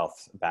mental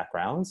health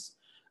backgrounds,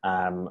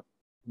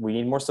 we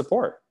need more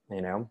support.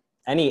 You know,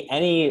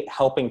 any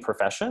helping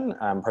profession,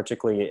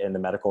 particularly in the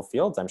medical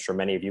fields, I'm sure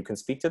many of you can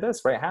speak to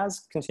this, right,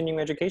 has continuing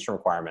education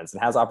requirements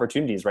and has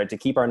opportunities, right, to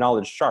keep our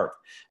knowledge sharp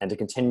and to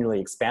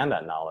continually expand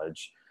that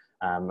knowledge.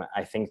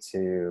 I think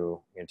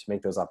to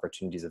make those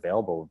opportunities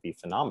available would be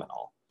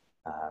phenomenal.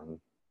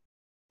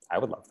 I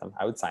would love them.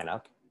 I would sign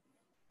up.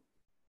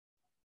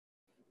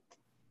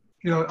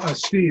 You know,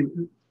 Steve,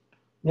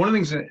 one of the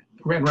things that,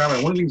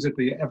 Rabbi, one of the things that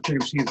the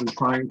FJMC has been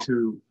trying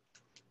to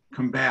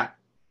combat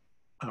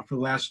for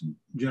the last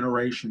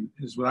generation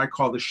is what I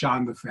call the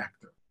Shonda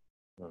factor.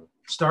 It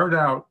started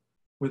out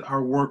with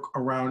our work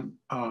around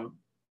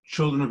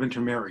children of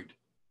intermarried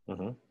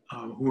who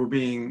were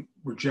being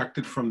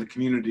rejected from the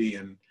community,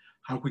 and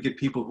how we get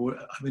people who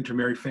have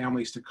intermarried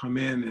families to come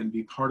in and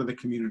be part of the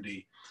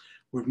community.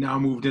 We've now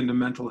moved into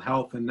mental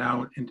health, and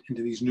now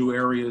into these new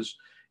areas,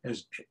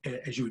 as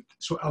you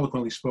so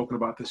eloquently spoken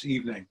about this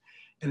evening.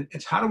 And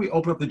it's how do we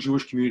open up the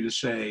Jewish community to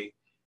say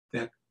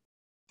that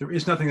there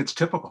is nothing that's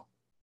typical,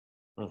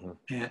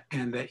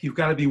 and that you've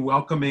got to be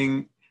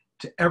welcoming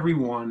to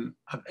everyone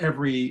of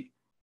every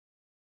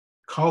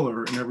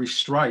color and every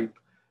stripe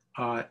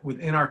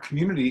within our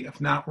community. If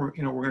not, we're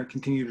going to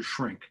continue to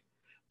shrink.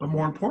 But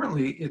more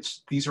importantly,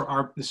 this is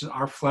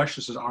our flesh,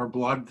 this is our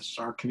blood, this is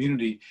our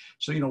community.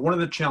 So, one of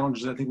the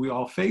challenges I think we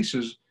all face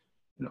is,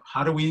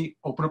 how do we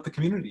open up the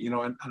community?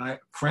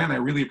 Fran, I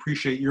really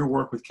appreciate your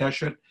work with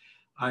Keshet.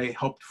 I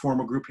helped form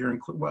a group here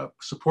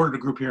supported a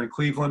group here in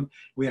Cleveland.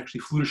 We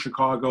actually flew to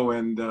Chicago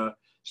and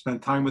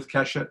spent time with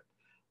Keshet.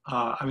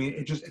 I mean,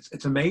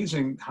 it's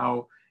amazing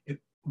how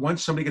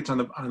once somebody gets on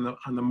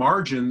the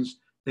margins,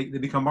 they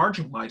become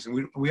marginalized,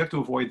 and we have to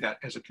avoid that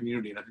as a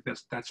community. And I think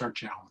that's our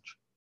challenge.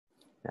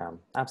 Yeah,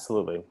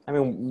 absolutely. I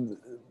mean,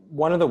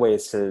 one of the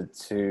ways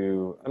there's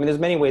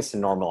many ways to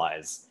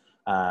normalize.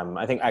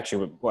 I think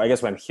actually, I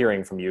guess what I'm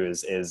hearing from you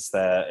is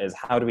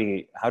how do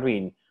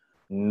we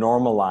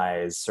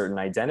normalize certain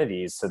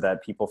identities so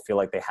that people feel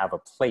like they have a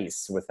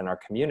place within our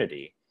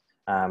community?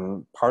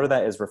 Part of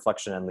that is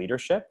reflection and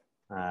leadership.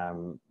 I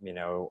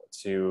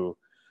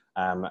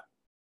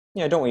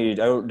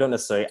don't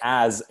necessarily,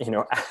 as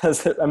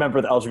a member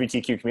of the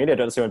LGBTQ community, I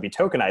don't necessarily want to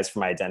be tokenized for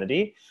my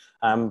identity.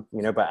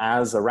 But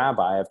as a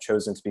rabbi, I've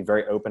chosen to be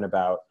very open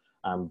about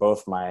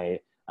both my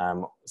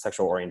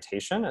sexual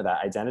orientation, that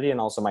identity, and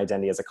also my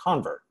identity as a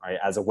convert, right?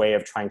 As a way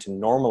of trying to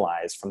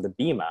normalize from the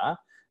bima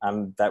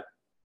that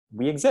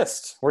we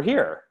exist, we're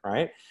here,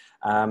 right?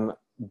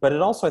 But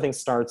it also, I think,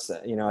 starts,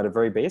 at a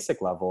very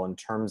basic level in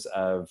terms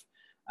of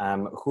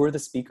who are the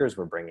speakers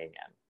we're bringing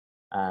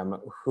in?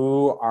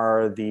 Who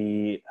are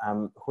the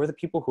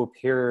people who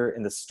appear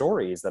in the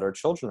stories that our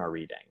children are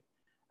reading?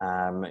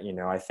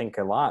 I think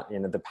a lot,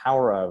 the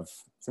power of,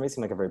 it may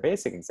seem like a very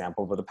basic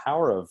example, but the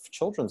power of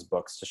children's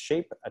books to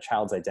shape a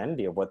child's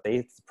identity of what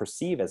they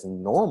perceive as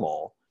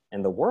normal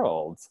in the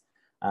world.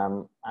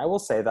 I will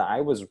say that I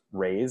was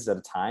raised at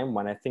a time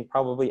when I think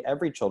probably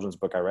every children's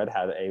book I read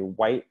had a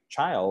white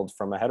child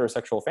from a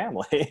heterosexual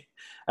family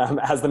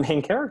as the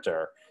main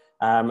character.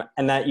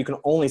 And that you can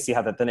only see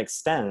how that then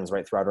extends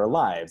right throughout our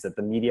lives, that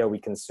the media we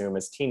consume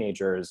as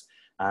teenagers,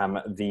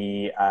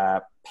 the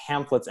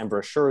pamphlets and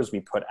brochures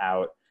we put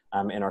out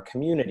in our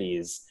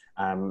communities,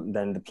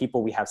 then the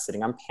people we have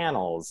sitting on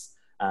panels.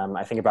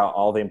 I think about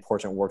all the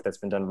important work that's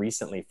been done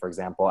recently, for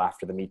example,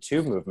 after the Me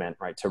Too movement,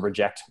 right, to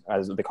reject,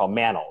 as what they call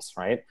manels,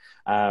 right?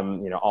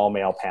 All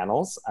male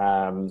panels.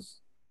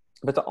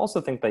 But to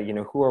also think that,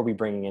 who are we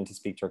bringing in to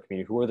speak to our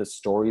community? Who are the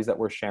stories that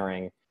we're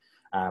sharing?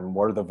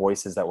 What are the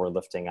voices that we're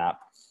lifting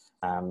up?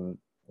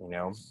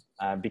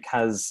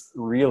 Because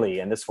really,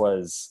 and this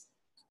was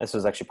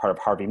actually part of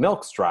Harvey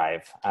Milk's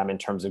drive in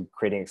terms of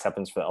creating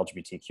acceptance for the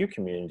LGBTQ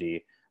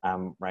community,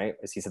 right?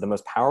 As he said, the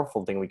most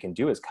powerful thing we can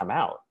do is come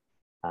out.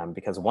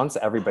 Because once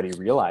everybody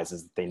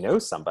realizes that they know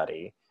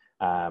somebody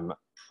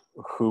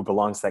who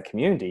belongs to that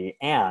community,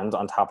 and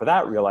on top of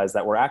that, realize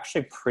that we're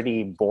actually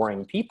pretty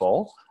boring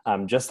people,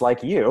 just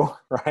like you,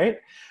 right?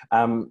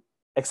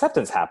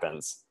 Acceptance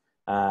happens.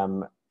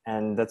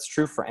 and that's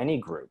true for any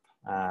group.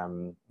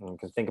 You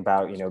can think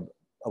about,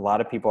 a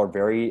lot of people are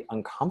very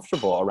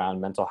uncomfortable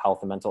around mental health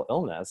and mental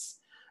illness.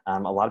 A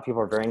lot of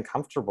people are very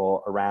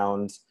uncomfortable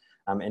around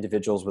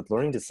individuals with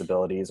learning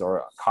disabilities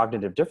or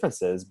cognitive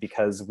differences,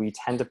 because we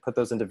tend to put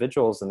those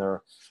individuals in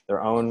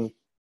their own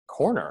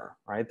corner,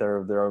 right?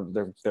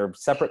 Their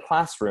separate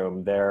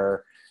classroom,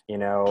 their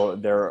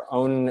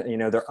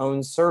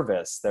own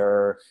service,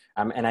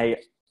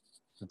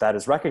 that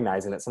is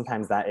recognizing that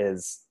sometimes that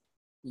is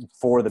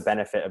for the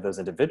benefit of those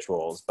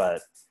individuals,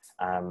 but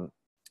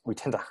we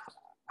tend to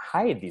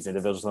hide these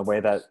individuals in a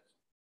way that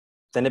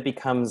then it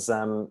becomes,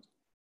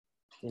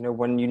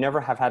 when you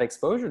never have had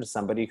exposure to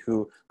somebody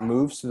who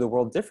moves through the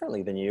world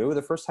differently than you,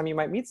 the first time you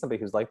might meet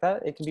somebody who's like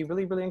that, it can be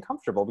really, really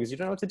uncomfortable because you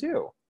don't know what to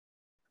do.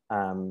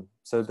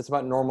 So it's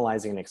about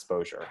normalizing an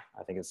exposure.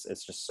 I think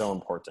it's just so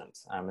important.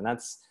 And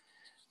that's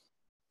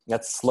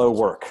slow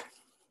work.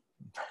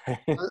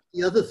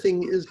 The other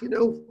thing is,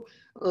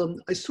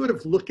 I sort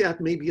of look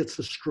at, maybe it's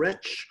a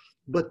stretch,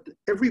 but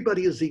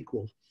everybody is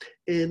equal.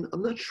 And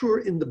I'm not sure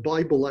in the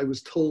Bible, I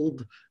was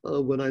told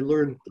when I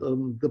learned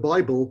the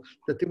Bible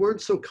that they weren't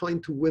so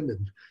kind to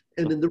women.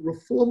 And in the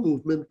Reform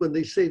movement, when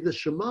they say the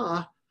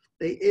Shema,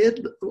 they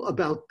add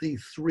about the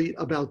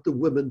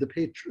women,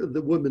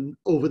 the women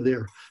over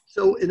there.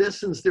 So in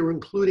essence, they're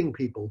including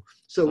people.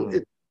 So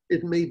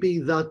it may be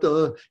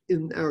that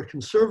in our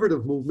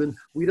conservative movement,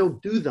 we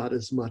don't do that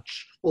as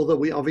much, although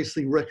we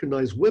obviously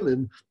recognize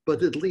women,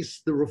 but at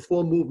least the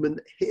Reform movement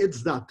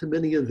adds that to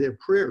many of their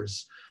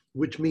prayers,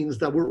 which means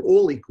that we're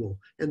all equal.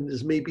 And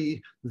there's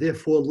maybe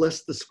therefore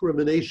less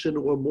discrimination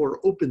or more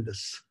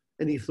openness.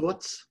 Any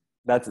thoughts?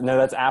 That's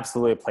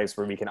absolutely a place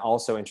where we can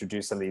also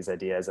introduce some of these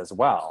ideas as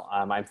well.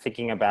 I'm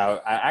thinking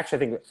about, I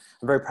think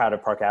I'm very proud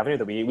of Park Avenue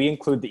that we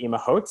include the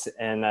Imahot,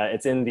 and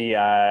it's in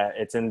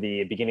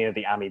the beginning of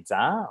the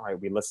Amidah,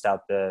 right? We list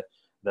out the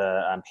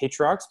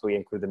patriarchs, but we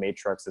include the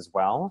matriarchs as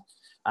well.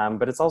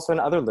 But it's also in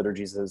other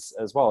liturgies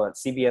as well. At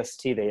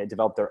CBST, they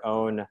developed their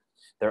own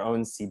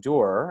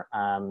Siddur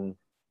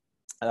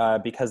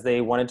because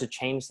they wanted to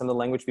change some of the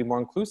language to be more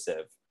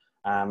inclusive.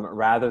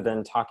 Rather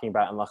than talking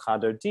about in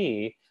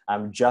Lachadodi,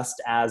 just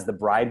as the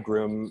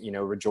bridegroom,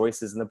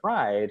 rejoices in the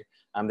bride,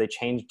 they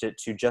changed it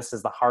to just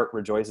as the heart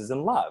rejoices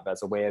in love,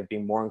 as a way of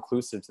being more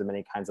inclusive to the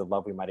many kinds of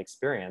love we might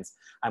experience.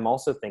 I'm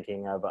also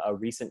thinking of a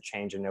recent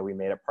change we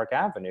made at Park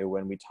Avenue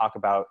when we talk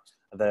about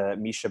the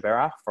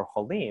Mishaberach for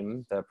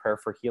Cholim, the prayer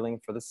for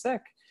healing for the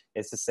sick,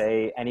 is to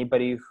say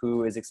anybody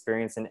who is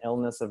experiencing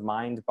illness of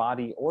mind,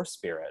 body, or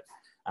spirit,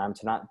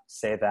 to not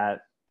say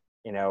that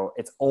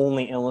it's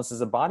only illnesses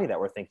of body that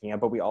we're thinking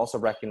of, but we also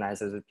recognize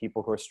that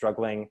people who are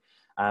struggling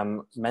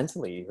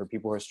mentally, or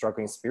people who are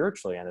struggling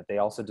spiritually, and that they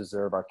also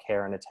deserve our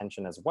care and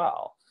attention as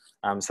well.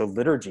 So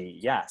liturgy,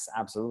 yes,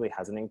 absolutely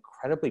has an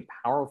incredibly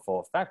powerful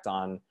effect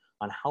on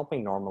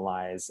helping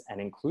normalize and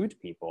include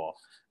people,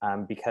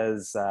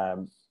 because I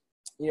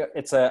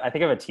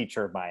think of a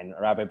teacher of mine,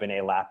 Rabbi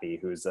B'nai Lappi,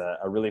 who's a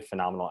really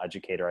phenomenal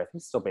educator. I think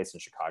he's still based in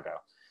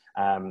Chicago.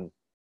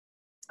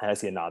 I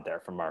see a nod there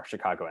from our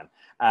Chicagoan.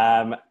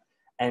 And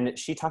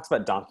she talks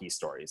about donkey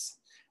stories,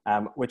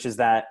 which is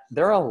that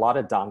there are a lot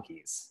of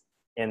donkeys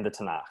in the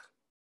Tanakh.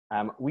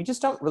 We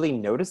just don't really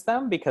notice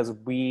them because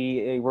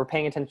we're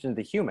paying attention to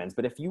the humans.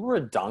 But if you were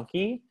a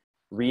donkey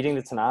reading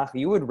the Tanakh,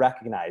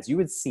 you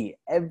would see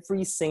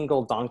every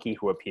single donkey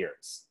who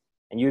appears.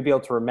 And you would be able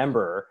to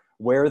remember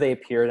where they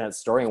appeared in that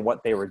story and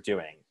what they were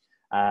doing.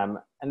 And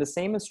the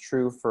same is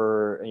true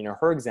for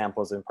her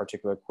examples, in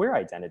particular queer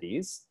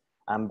identities,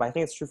 but I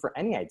think it's true for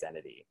any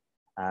identity.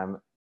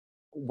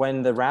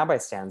 When the rabbi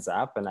stands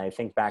up, and I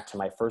think back to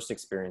my first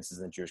experiences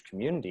in the Jewish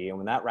community, and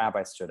when that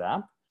rabbi stood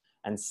up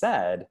and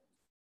said,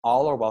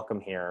 all are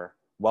welcome here,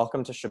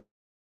 welcome to Shabbat.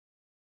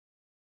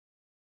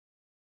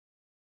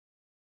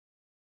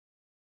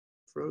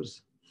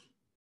 Froze.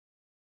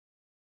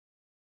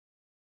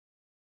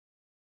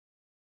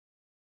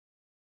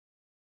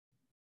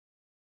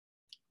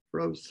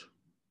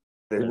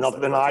 There's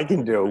nothing I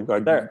can do.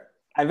 There,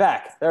 I'm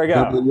back. There we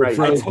go. Right.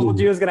 I told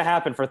you it was going to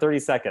happen for 30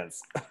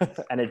 seconds,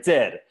 and it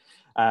did.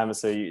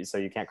 So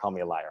you can't call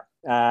me a liar.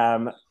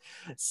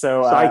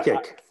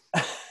 Psychic.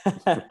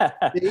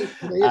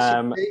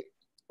 Well,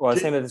 I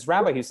was saying that this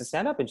rabbi used to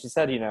stand up, and she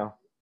said, what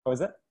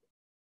was it?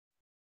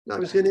 I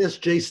was going to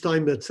ask Jay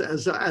Steinmetz,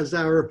 as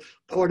our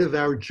part of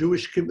our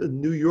Jewish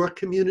New York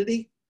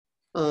community.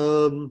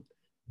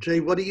 Jay,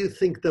 what do you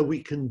think that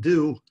we can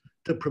do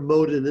to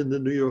promote it in the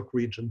New York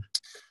region?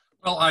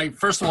 Well,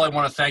 first of all, I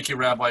want to thank you,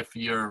 Rabbi, for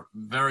your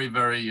very,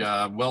 very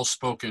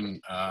well-spoken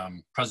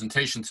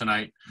presentation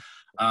tonight.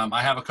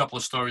 I have a couple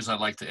of stories I'd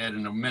like to add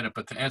in a minute,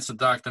 but to answer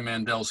Dr.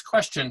 Mandel's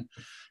question,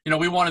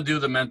 we want to do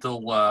the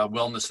mental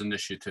wellness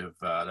initiative.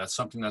 That's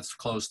something that's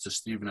close to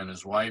Stephen and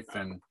his wife,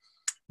 and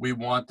we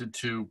wanted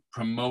to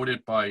promote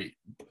it by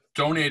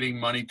donating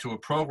money to a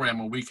program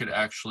where we could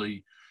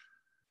actually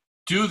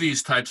do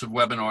these types of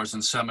webinars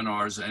and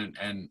seminars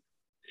and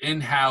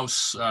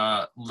in-house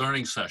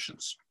learning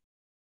sessions.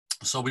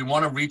 So we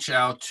want to reach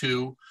out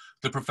to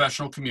the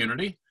professional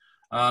community.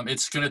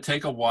 It's going to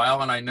take a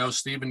while, and I know,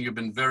 Stephen, you've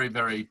been very,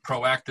 very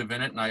proactive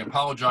in it, and I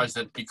apologize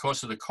that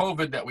because of the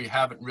COVID that we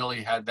haven't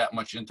really had that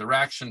much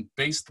interaction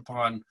based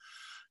upon,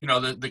 you know,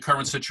 the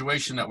current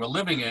situation that we're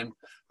living in,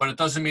 but it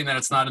doesn't mean that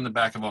it's not in the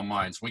back of our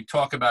minds. We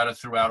talk about it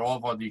throughout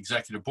all of the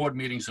executive board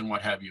meetings and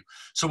what have you.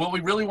 So what we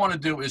really want to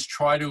do is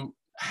try to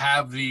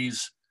have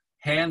these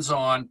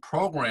hands-on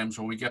programs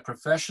where we get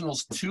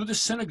professionals to the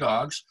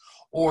synagogues,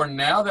 or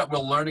now that we're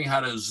learning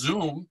how to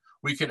Zoom,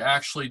 we could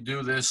actually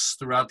do this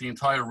throughout the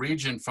entire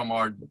region from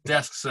our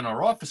desks in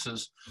our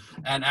offices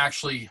and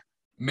actually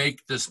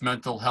make this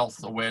mental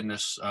health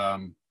awareness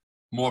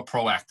more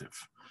proactive.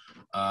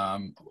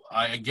 I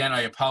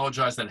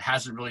apologize that it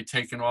hasn't really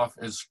taken off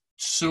as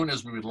soon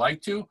as we would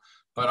like to,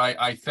 but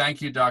I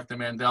thank you, Dr.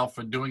 Mandel,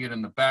 for doing it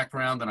in the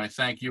background, and I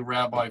thank you,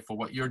 Rabbi, for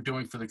what you're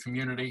doing for the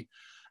community.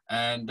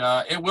 And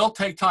it will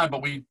take time,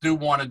 but we do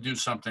want to do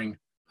something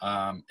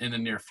in the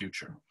near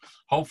future.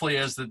 Hopefully,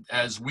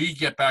 as we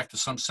get back to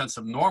some sense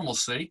of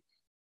normalcy,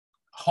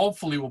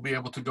 hopefully we'll be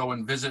able to go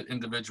and visit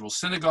individual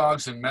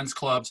synagogues and men's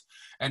clubs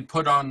and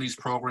put on these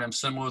programs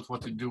similar to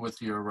what to do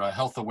with your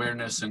health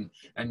awareness and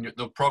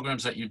the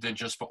programs that you did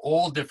just for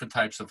all different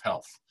types of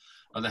health,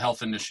 the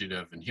health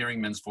initiative and hearing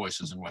men's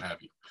voices and what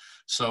have you.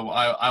 So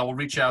I will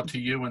reach out to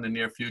you in the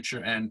near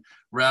future. And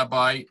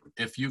Rabbi,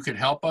 if you could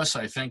help us,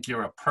 I think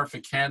you're a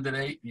perfect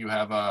candidate. You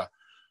have a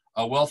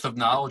wealth of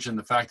knowledge, and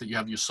the fact that you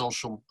have your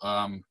social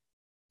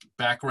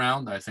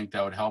background, I think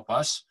that would help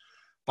us.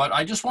 But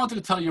I just wanted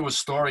to tell you a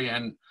story,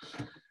 and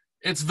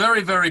it's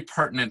very, very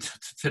pertinent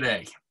to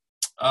today.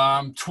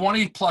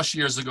 20 plus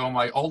years ago,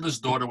 my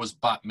oldest daughter was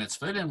bat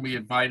mitzvahed, and we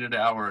invited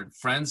our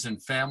friends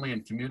and family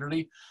and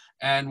community.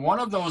 And one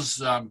of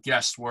those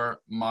guests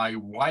were my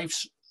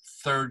wife's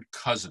third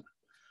cousin,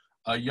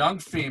 a young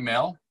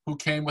female who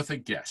came with a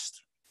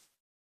guest.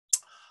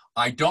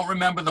 I don't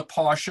remember the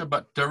parsha,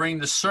 but during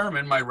the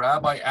sermon, my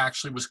rabbi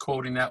actually was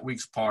quoting that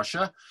week's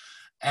parsha.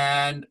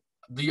 And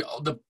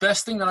the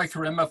best thing that I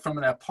can remember from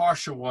that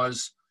parsha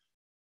was,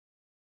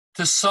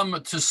 to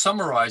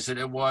summarize it,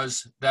 it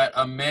was that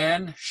a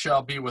man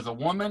shall be with a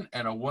woman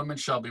and a woman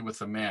shall be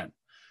with a man.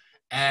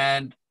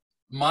 And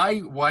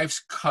my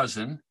wife's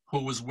cousin,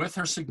 who was with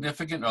her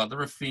significant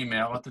other, a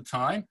female at the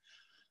time,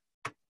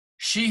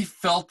 she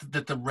felt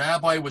that the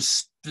rabbi was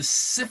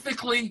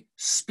specifically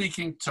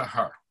speaking to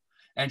her.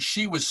 And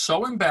she was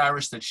so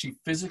embarrassed that she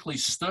physically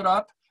stood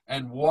up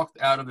and walked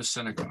out of the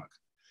synagogue.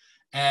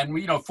 And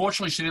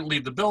fortunately, she didn't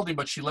leave the building,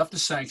 but she left the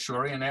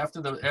sanctuary. And after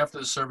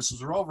the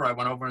services were over, I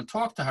went over and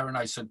talked to her, and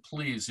I said,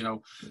 "Please,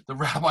 the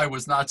rabbi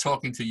was not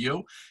talking to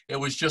you. It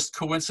was just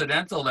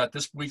coincidental that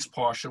this week's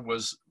parsha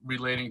was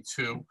relating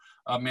to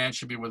a man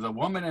should be with a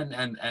woman,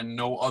 and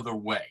no other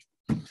way."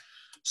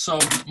 So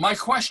my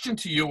question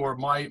to you, or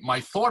my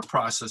thought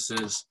process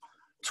is,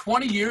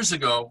 20 years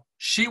ago,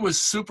 she was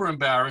super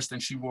embarrassed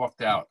and she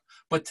walked out.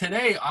 But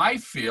today, I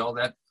feel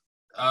that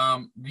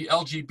the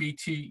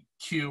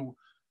LGBTQ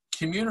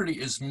community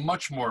is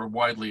much more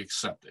widely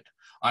accepted.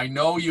 I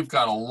know you've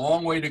got a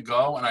long way to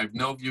go, and I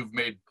know you've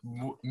made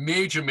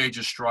major,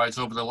 major strides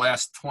over the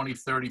last 20,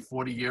 30,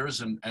 40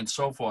 years and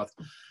so forth.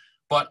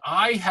 But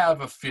I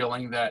have a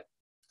feeling that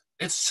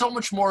it's so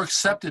much more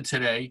accepted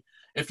today.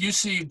 If you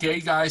see gay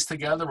guys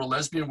together or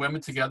lesbian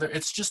women together,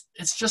 it's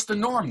just the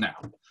norm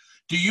now.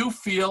 Do you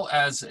feel,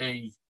 as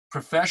a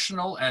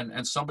professional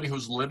and somebody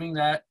who's living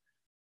that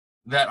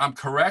I'm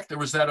correct,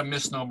 or is that a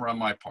misnomer on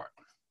my part?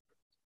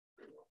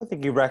 I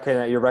think you're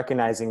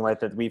recognizing, right,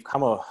 that we've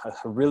come a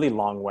really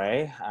long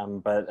way.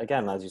 But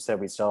again, as you said,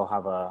 we still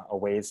have a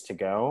ways to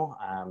go.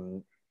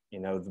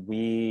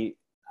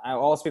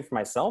 I'll speak for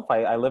myself.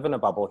 I live in a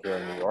bubble here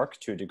in New York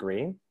to a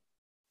degree.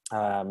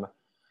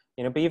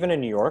 But even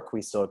in New York,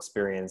 we still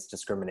experience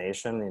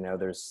discrimination.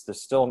 There's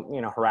still,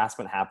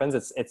 harassment happens.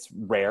 It's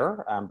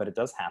rare, but it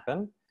does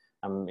happen.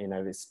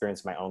 I've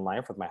experienced my own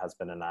life with my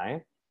husband and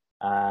I.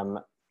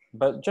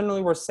 But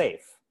generally we're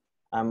safe.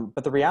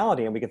 But the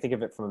reality, and we can think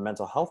of it from a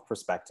mental health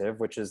perspective,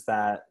 which is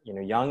that,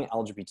 young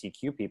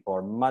LGBTQ people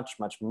are much,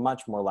 much,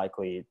 much more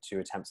likely to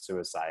attempt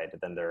suicide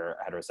than their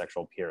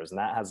heterosexual peers. And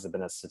that has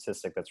been a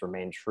statistic that's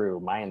remained true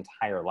my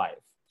entire life.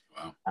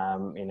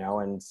 Wow.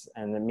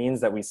 And it means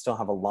that we still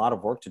have a lot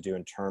of work to do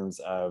in terms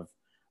of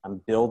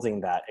building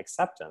that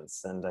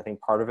acceptance. And I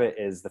think part of it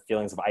is the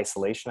feelings of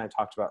isolation I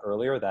talked about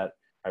earlier, that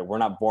we're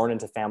not born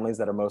into families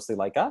that are mostly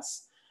like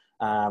us.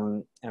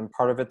 And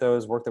part of it, though,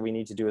 is work that we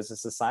need to do as a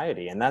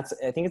society. And I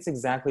think it's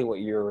exactly what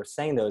you're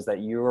saying, though, is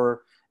that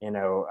your,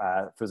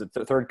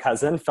 third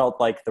cousin felt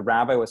like the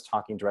rabbi was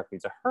talking directly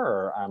to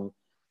her.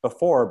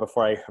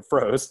 Before I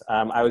froze,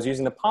 I was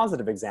using the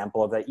positive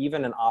example of that,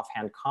 even an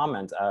offhand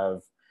comment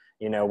of,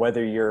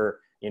 whether you're,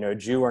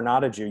 Jew or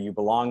not a Jew, you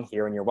belong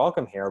here and you're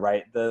welcome here,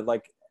 right?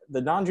 The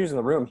non-Jews in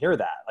the room hear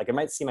that. Like, it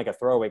might seem like a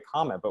throwaway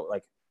comment, but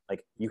like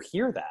you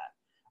hear that.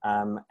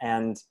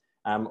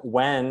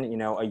 When,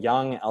 a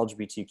young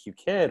LGBTQ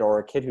kid or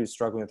a kid who's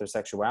struggling with their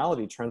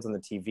sexuality turns on the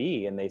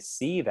TV and they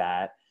see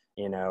that,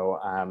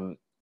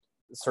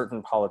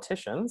 certain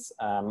politicians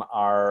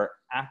are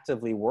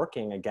actively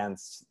working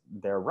against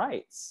their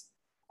rights,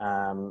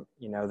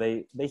 you know,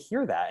 they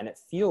hear that and it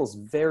feels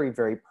very,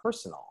 very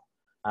personal.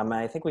 And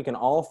I think we can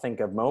all think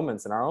of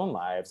moments in our own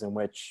lives in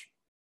which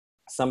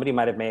somebody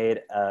might have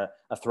made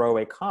a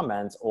throwaway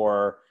comment,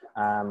 or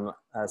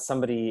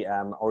somebody,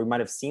 or we might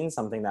have seen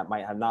something that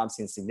might have not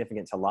seemed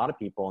significant to a lot of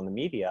people in the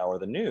media or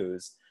the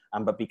news,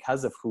 but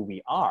because of who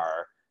we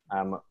are,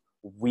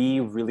 we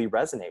really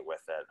resonate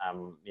with it.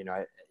 You know,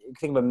 I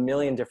think of a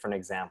million different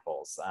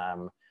examples.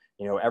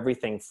 You know,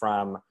 everything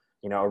from,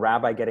 you know, a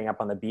rabbi getting up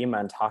on the bima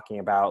and talking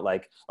about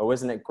like, oh,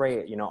 isn't it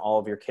great? You know, all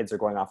of your kids are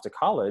going off to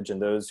college,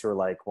 and those who are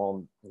like,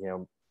 well, you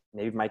know,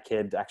 maybe my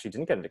kid actually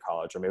didn't get into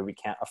college, or maybe we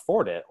can't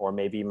afford it, or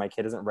maybe my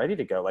kid isn't ready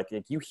to go. Like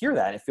if you hear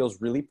that, it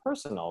feels really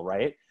personal,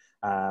 right?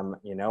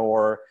 You know,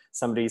 or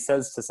somebody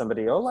says to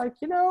somebody, oh, like,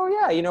 you know,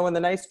 yeah, you know, when the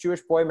nice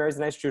Jewish boy marries a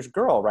nice Jewish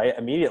girl, right?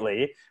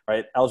 Immediately,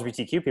 right?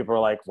 LGBTQ people are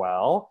like,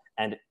 well,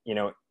 and, you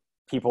know,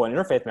 people in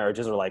interfaith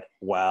marriages are like,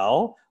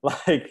 well,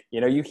 like, you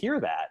know, you hear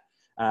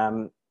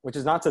that, which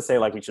is not to say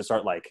like we should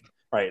start like,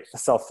 right,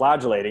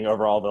 self-flagellating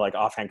over all the like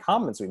offhand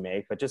comments we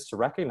make, but just to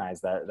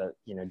recognize that,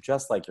 you know,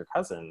 just like your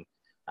cousin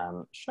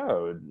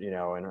showed, you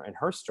know, in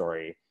her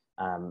story,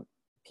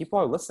 people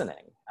are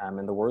listening,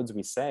 and the words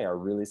we say are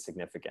really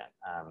significant.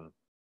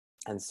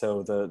 And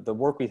so the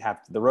work we have,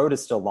 the road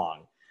is still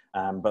long,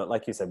 but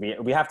like you said,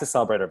 we have to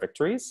celebrate our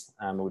victories.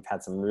 We've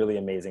had some really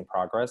amazing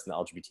progress in the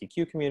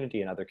LGBTQ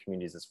community and other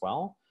communities as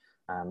well,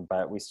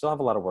 but we still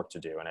have a lot of work to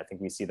do. And I think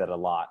we see that a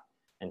lot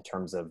in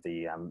terms of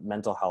the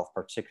mental health,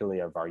 particularly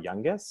of our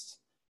youngest.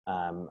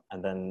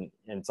 And then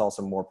it's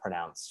also more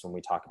pronounced when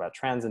we talk about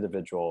trans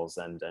individuals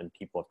and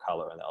people of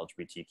color in the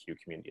LGBTQ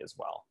community as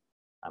well,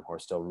 who are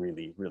still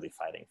really, really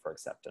fighting for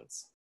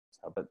acceptance.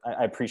 So, but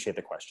I appreciate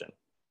the question.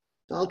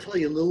 I'll tell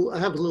you I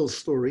have a little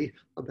story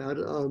about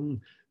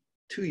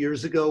 2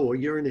 years ago or a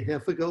year and a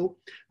half ago,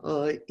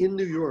 in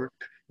New York,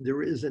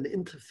 there is an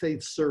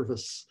interfaith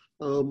service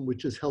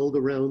which is held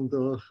around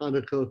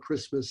Hanukkah,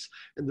 Christmas.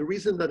 And the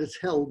reason that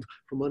it's held,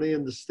 from what I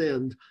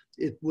understand,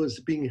 it was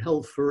being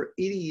held for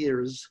 80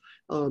 years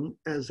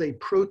as a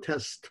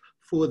protest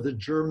for the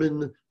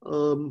German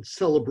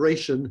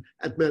celebration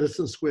at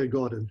Madison Square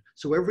Garden.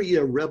 So every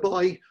year,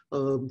 rabbi,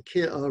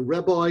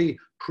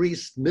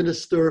 priest,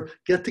 minister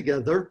get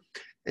together.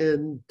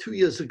 And 2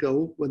 years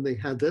ago, when they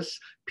had this,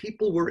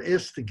 people were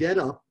asked to get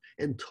up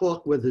and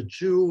talk, whether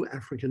Jew,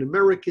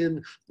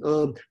 African-American,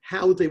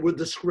 how they were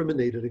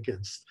discriminated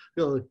against.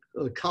 A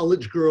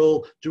college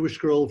girl, Jewish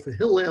girl for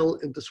Hillel,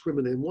 and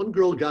discriminated. One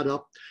girl got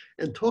up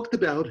and talked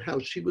about how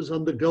she was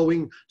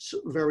undergoing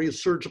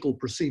various surgical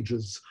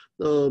procedures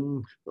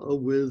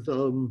with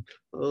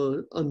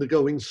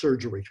undergoing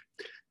surgery.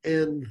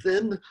 And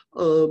then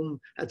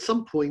at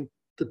some point,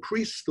 the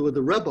priest or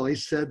the rabbi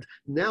said,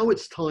 now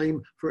it's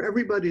time for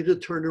everybody to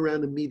turn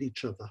around and meet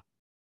each other,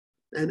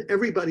 and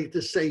everybody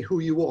to say who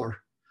you are.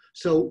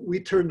 So we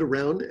turned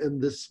around, and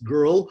this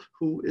girl,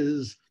 who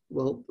is,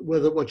 well,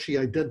 whether what she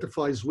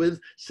identifies with,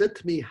 said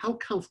to me, how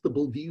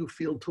comfortable do you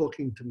feel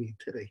talking to me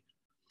today?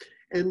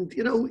 And,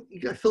 you know,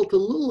 I felt a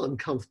little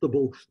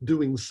uncomfortable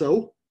doing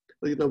so,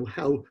 you know,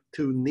 how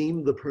to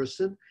name the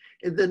person.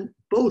 And then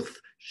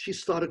she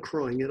started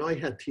crying, and I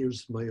had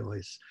tears in my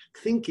eyes,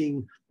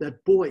 thinking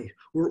that, boy,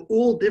 we're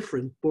all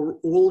different, but we're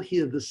all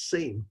here the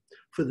same,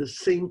 for the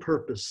same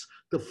purpose,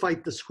 to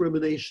fight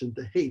discrimination,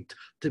 to hate,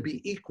 to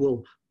be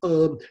equal.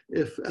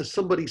 If, as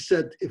somebody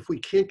said, if we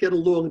can't get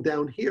along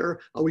down here,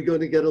 are we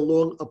going to get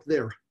along up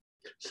there?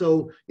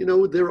 So, you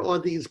know, there are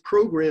these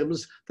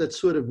programs that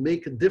sort of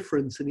make a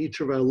difference in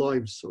each of our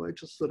lives. So I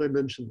just thought I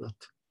mentioned that.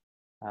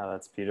 Oh,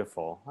 that's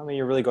beautiful. I mean,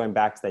 you're really going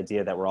back to the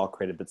idea that we're all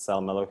created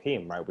b'tselem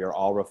Elohim, right? We are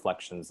all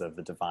reflections of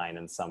the divine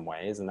in some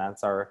ways, and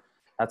that's our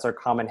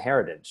common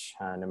heritage,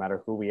 no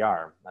matter who we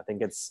are. I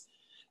think it's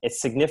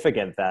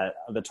significant that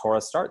the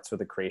Torah starts with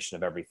the creation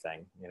of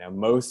everything. You know,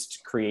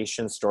 most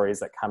creation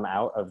stories that come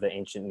out of the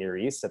ancient Near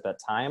East at that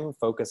time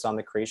focused on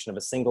the creation of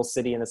a single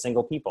city and a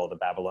single people. The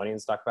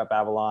Babylonians talk about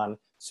Babylon,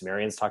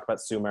 Sumerians talk about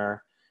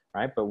Sumer,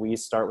 right? But we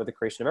start with the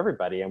creation of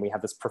everybody, and we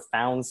have this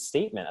profound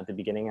statement at the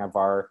beginning of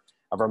our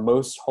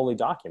most holy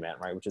document,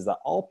 right? Which is that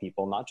all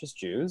people, not just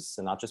Jews,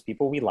 and not just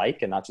people we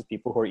like, and not just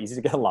people who are easy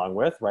to get along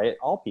with, right?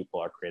 All people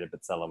are created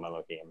b'tselem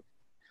Elohim.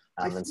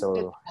 And so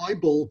the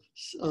Bible,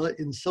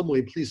 in some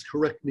way, please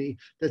correct me,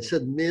 that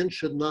said man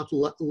should not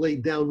lay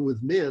down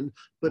with man,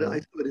 but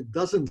I thought it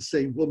doesn't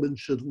say woman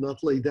should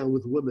not lay down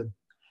with women.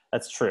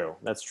 That's true.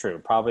 That's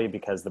true. Probably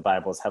because the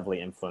Bible is heavily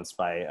influenced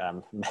by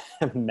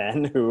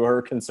men who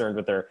are concerned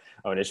with their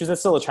own issues.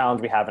 That's still a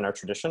challenge we have in our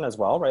tradition as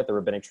well, right? The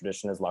rabbinic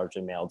tradition is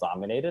largely male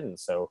dominated. And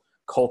so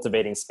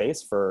cultivating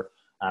space for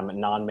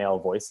non-male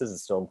voices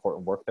is still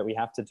important work that we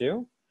have to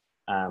do.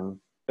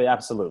 But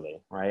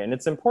absolutely, right? And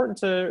it's important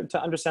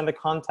to understand the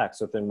context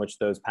within which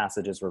those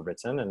passages were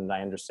written. And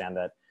I understand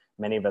that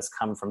many of us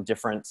come from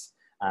different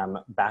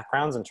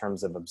backgrounds in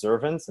terms of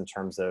observance, in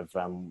terms of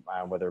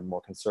whether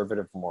more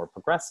conservative or more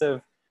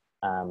progressive,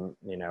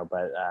 you know,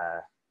 but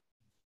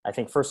I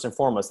think first and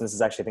foremost, and this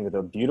is actually, I think,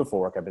 the beautiful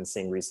work I've been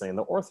seeing recently in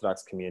the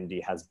Orthodox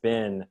community has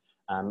been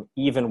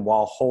even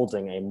while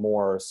holding a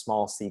more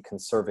small c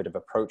conservative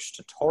approach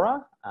to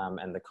Torah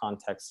and the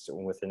context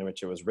within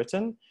which it was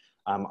written,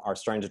 are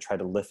starting to try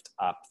to lift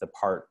up the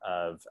part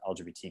of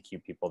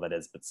LGBTQ people that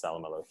is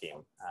B'Tselem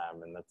Elohim.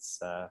 And that's,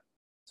 so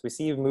we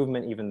see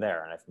movement even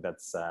there. And I think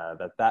that's,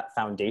 that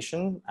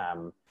foundation,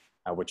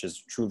 which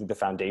is truly the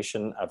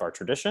foundation of our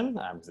tradition,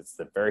 because it's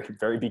the very,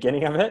 very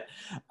beginning of it,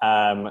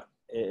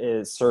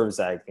 it serves,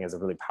 I think, as a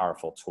really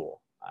powerful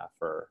tool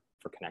for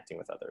connecting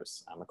with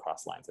others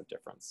across lines of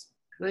difference.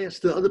 Can I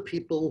ask the other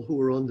people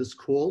who are on this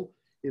call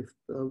if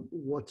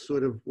what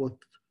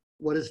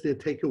is their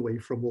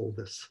takeaway from all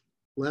this?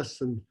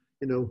 Les and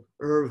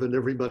Irv and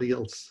everybody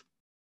else.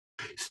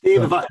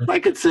 Steve, if I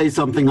could say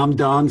something, I'm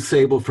Don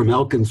Sable from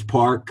Elkins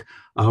Park,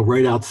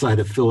 right outside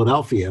of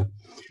Philadelphia.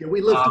 Yeah,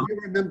 we were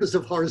members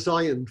of Har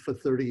Zion for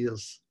 30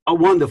 years. Oh,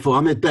 wonderful.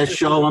 I'm at Beth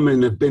Shalom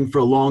and have been for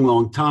a long,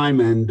 long time,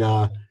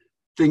 and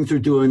things are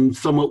doing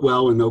somewhat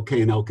well and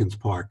okay in Elkins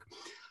Park.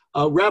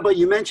 Rabbi,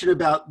 you mentioned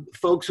about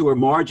folks who are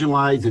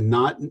marginalized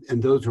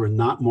and those who are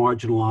not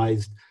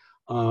marginalized,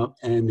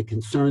 and the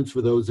concerns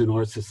for those in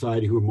our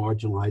society who are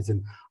marginalized.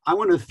 And I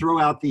want to throw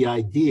out the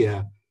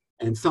idea,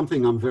 and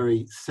something I'm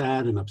very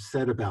sad and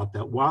upset about,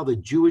 that while the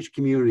Jewish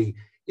community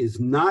is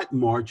not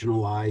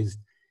marginalized,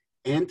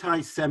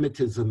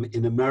 anti-Semitism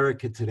in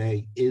America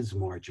today is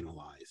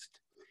marginalized.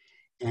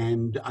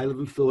 And I live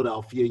in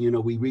Philadelphia.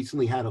 We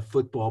recently had a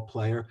football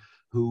player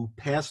who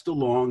passed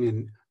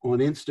along on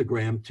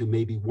Instagram to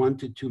maybe 1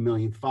 to 2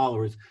 million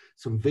followers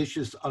some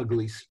vicious,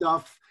 ugly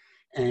stuff.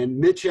 And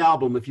Mitch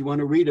Albom, if you want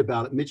to read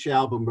about it, Mitch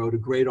Albom wrote a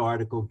great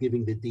article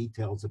giving the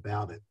details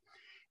about it.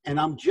 And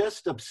I'm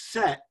just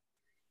upset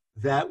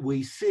that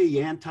we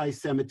see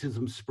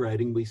anti-Semitism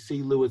spreading. We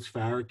see Louis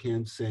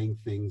Farrakhan saying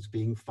things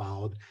being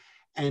followed.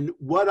 And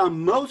what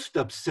I'm most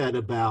upset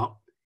about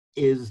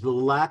is the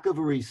lack of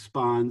a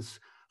response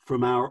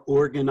from our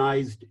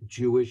organized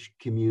Jewish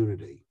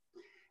community.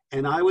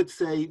 And I would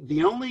say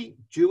the only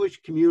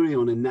Jewish community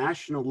on a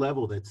national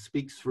level that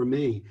speaks for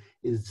me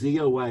is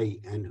ZOA,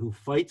 and who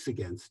fights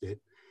against it.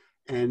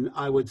 And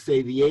I would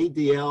say the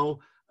ADL,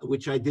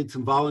 which I did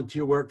some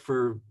volunteer work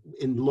for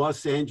in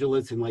Los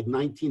Angeles in like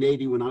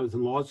 1980 when I was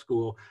in law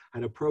school,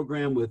 had a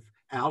program with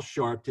Al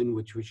Sharpton,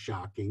 which was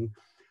shocking.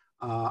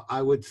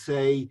 I would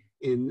say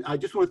I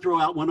just want to throw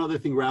out one other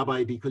thing,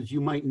 Rabbi, because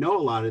you might know a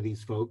lot of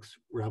these folks,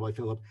 Rabbi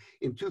Philp.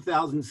 In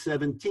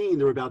 2017,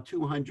 there were about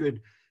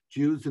 200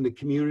 Jews in the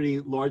community,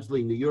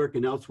 largely in New York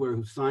and elsewhere,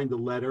 who signed a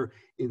letter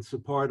in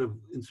support of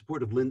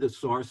Linda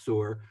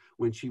Sarsour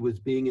when she was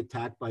being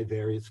attacked by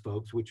various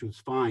folks, which was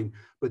fine.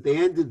 But they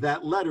ended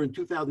that letter in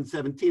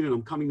 2017, and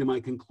I'm coming to my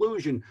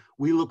conclusion.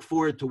 We look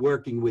forward to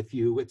working with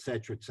you, et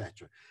cetera, et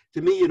cetera.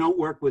 To me, you don't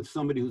work with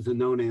somebody who's a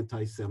known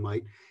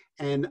anti-Semite.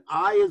 And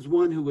I, as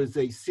one who is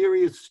a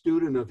serious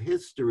student of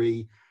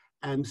history,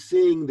 am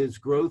seeing this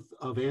growth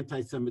of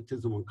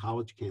anti-Semitism on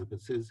college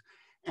campuses.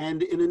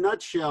 And in a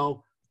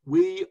nutshell,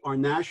 our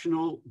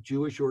national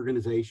Jewish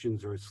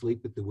organizations are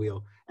asleep at the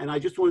wheel. And I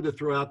just wanted to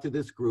throw out to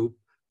this group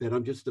that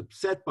I'm just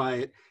upset by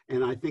it.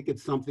 And I think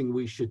it's something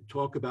we should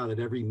talk about at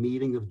every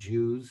meeting of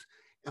Jews,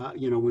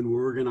 when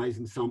we're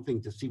organizing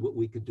something, to see what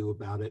we could do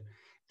about it.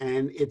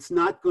 And it's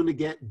not going to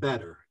get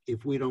better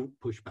if we don't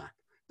push back.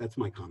 That's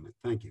my comment.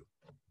 Thank you.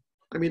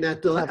 I mean,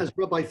 as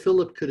Rabbi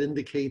Philp could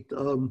indicate,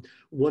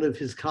 one of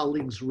his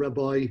colleagues,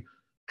 Rabbi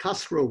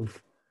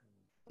Kosrov,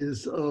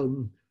 is,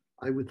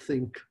 I would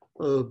think,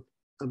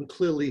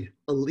 clearly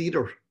a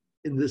leader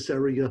in this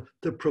area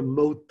to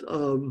promote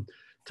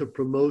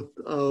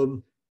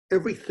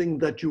everything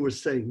that you were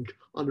saying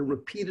on a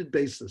repeated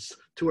basis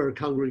to our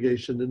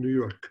congregation in New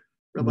York.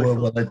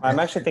 I'm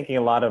actually thinking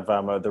a lot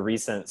of the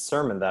recent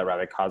sermon that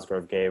Rabbi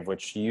Cosgrove gave,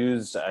 which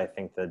used, I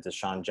think, the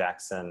Deshaun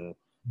Jackson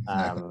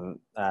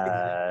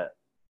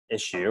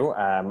issue,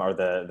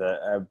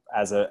 or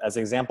as an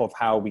example of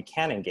how we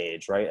can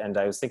engage, right? And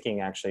I was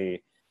thinking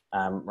actually,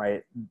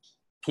 right,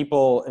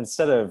 people,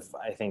 instead of,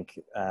 I think,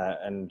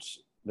 and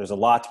there's a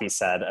lot to be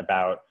said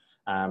about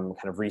kind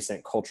of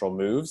recent cultural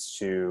moves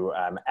to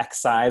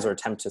excise or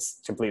attempt to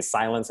completely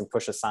silence and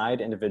push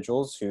aside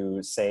individuals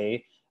who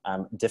say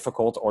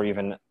difficult or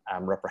even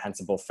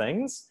reprehensible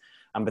things.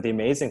 But the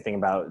amazing thing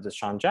about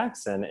Deshaun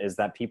Jackson is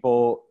that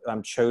people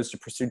chose to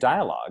pursue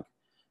dialogue.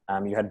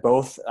 You had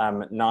both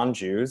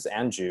non-Jews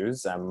and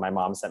Jews. My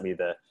mom sent me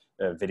the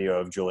video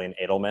of Julian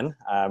Edelman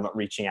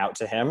reaching out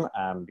to him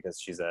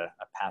because she's a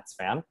Pats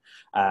fan.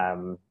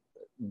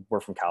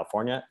 We're from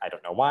California. I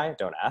don't know why,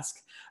 don't ask.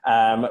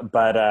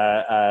 But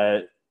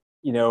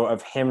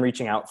of him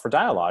reaching out for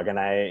dialogue. And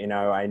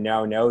I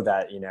now know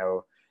that,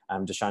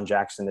 Deshaun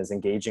Jackson is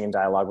engaging in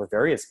dialogue with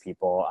various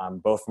people,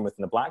 both from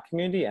within the Black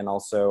community, and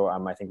also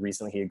I think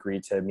recently he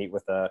agreed to meet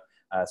with a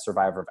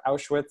survivor of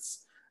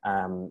Auschwitz.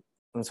 And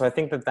so I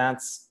think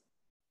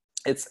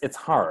it's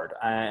hard,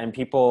 and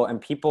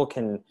people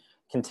can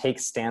take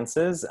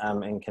stances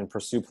and can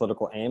pursue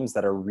political aims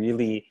that are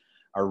really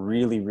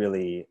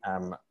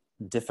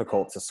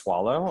difficult to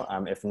swallow,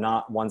 if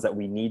not ones that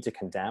we need to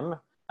condemn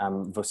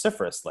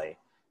vociferously.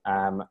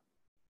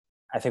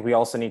 I think we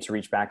also need to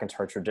reach back into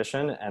our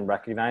tradition and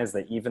recognize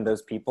that even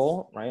those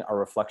people, right, are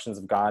reflections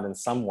of God in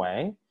some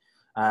way.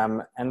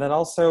 And that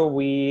also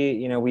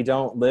we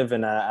don't live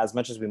in as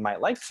much as we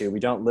might like to, we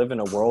don't live in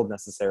a world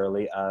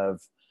necessarily of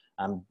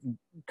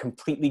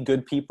completely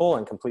good people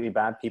and completely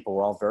bad people.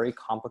 We're all very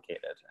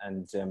complicated.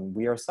 And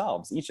we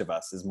ourselves, each of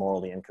us, is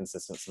morally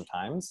inconsistent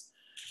sometimes.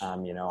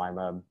 I'm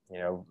a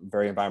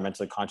very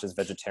environmentally conscious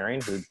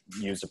vegetarian who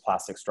used a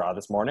plastic straw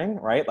this morning,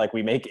 right? Like,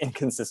 we make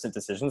inconsistent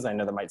decisions. I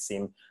know that might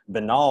seem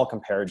banal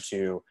compared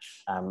to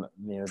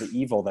the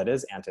evil that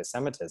is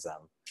anti-Semitism.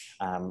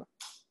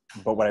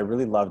 But what I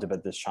really loved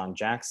about this Sean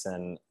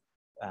Jackson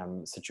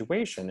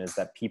situation is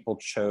that people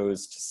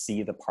chose to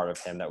see the part of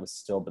him that was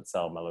still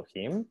B'Tselem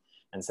Elohim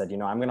and said,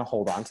 I'm going to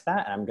hold on to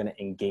that, and I'm going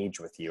to engage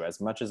with you as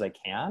much as I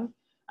can.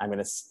 I'm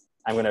going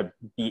to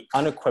be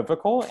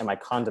unequivocal in my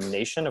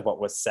condemnation of what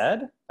was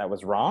said that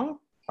was wrong,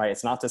 right?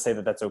 It's not to say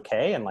that that's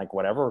okay and like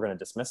whatever, we're going to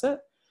dismiss it.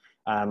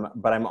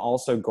 But I'm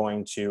also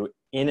going to,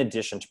 in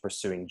addition to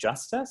pursuing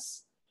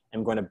justice,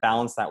 I'm going to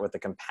balance that with the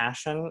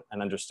compassion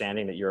and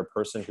understanding that you're a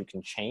person who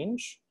can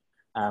change.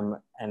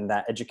 And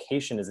that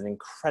education is an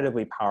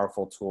incredibly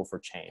powerful tool for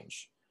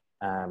change.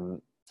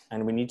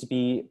 And we need to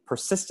be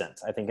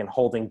persistent, I think, in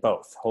holding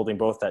both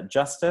that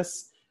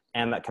justice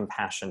and that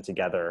compassion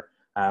together.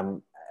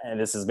 And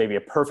this is maybe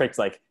a perfect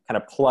kind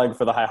of plug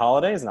for the high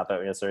holidays, not that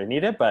we necessarily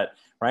need it, but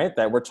right,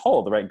 that we're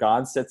told, right,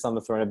 God sits on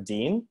the throne of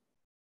Din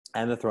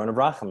and the throne of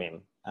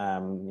Rachamim.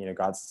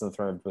 God sits on the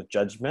throne of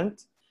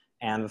judgment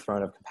and the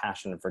throne of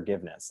compassion and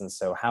forgiveness. And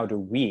so how do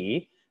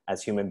we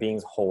as human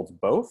beings hold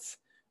both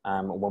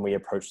when we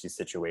approach these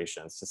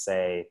situations, to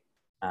say,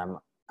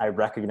 I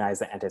recognize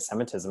that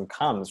anti-Semitism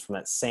comes from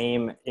that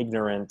same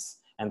ignorant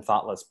and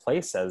thoughtless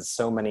place as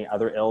so many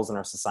other ills in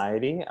our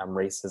society.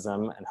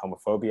 Racism and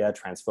homophobia,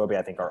 transphobia,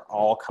 I think, are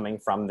all coming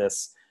from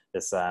this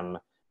kind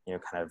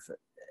of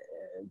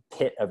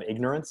pit of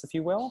ignorance, if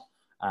you will.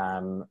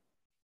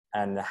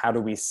 And how do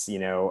we,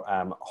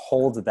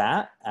 hold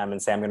that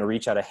and say, I'm going to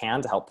reach out a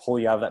hand to help pull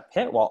you out of that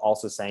pit, while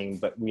also saying,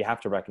 but we have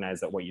to recognize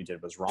that what you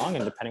did was wrong,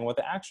 and depending on what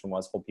the action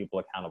was, hold people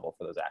accountable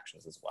for those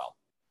actions as well.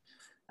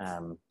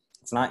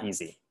 It's not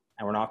easy,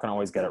 and we're not going to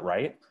always get it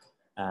right.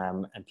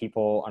 And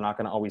people are not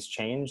going to always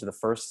change the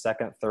first,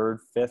 second, third,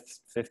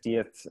 fifth,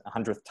 50th,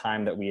 100th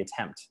time that we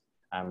attempt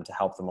to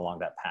help them along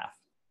that path.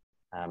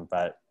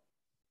 But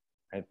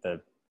right,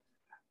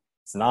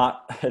 it's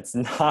not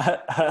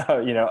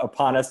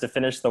upon us to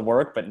finish the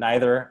work, but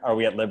neither are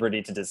we at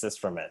liberty to desist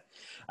from it.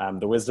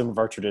 The wisdom of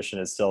our tradition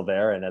is still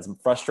there, and as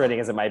frustrating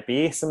as it might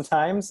be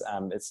sometimes,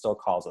 it still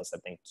calls us, I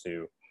think,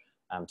 to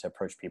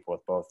approach people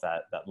with both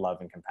that love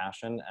and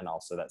compassion, and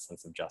also that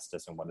sense of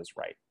justice and what is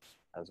right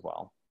as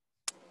well.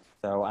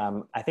 So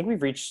I think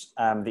we've reached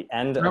the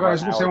end of our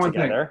hour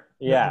together.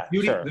 Yeah,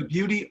 sure. The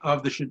beauty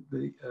of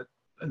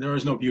and there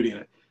is no beauty in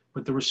it,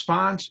 but the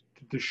response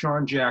to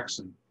Sean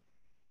Jackson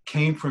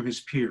came from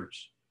his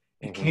peers.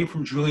 It came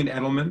from Julian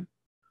Edelman,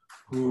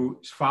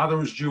 whose father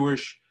was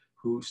Jewish,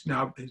 who's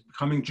now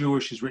becoming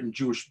Jewish, has written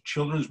Jewish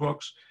children's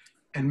books,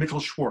 and Mitchell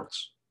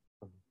Schwartz,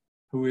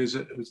 who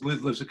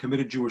lives a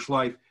committed Jewish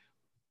life,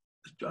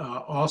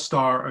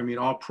 all-star,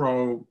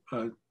 all-pro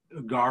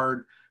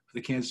guard for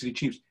the Kansas City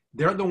Chiefs.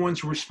 They're the ones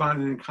who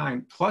responded in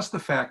kind, plus the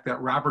fact that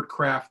Robert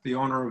Kraft, the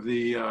owner of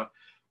the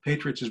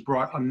Patriots, has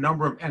brought a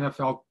number of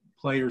NFL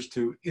players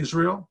to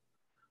Israel.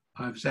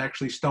 I've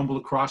actually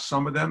stumbled across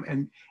some of them,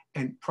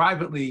 and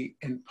privately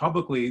and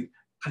publicly,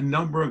 a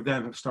number of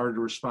them have started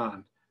to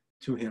respond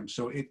to him.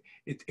 So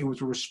it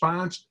was a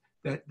response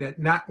that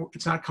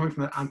it's not coming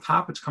from on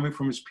top, it's coming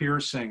from his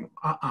peers saying,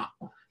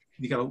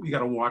 you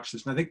gotta watch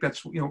this. And I think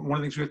that's one of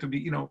the things we have to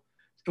be,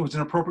 it was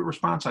an appropriate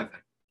response, I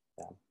think.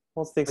 Yeah.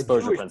 Well, it's the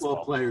exposure Jewish principle.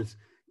 Ball players.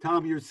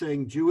 Tom, you're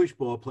saying Jewish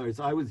ball players.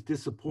 I was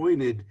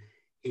disappointed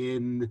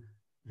in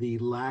the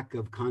lack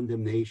of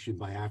condemnation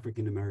by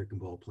African-American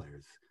ball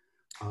players.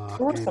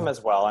 Towards them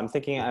as well. I'm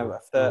thinking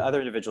the other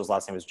individual's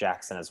last name was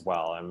Jackson as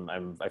well.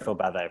 I feel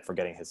bad that I'm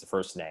forgetting his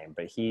first name,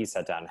 but he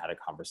sat down and had a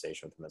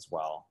conversation with him as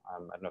well. I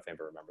don't know if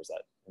anybody remembers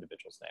that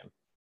individual's name.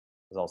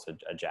 It was also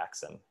a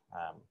Jackson.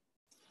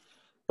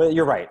 But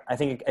you're right. I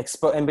think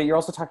but you're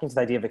also talking to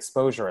the idea of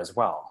exposure as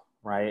well,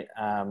 right?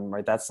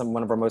 Right. That's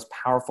one of our most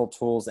powerful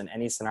tools in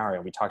any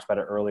scenario. We talked about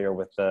it earlier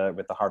with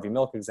the Harvey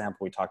Milk example.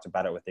 We talked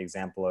about it with the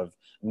example of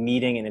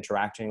meeting and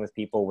interacting with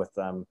people with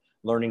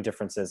learning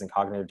differences and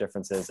cognitive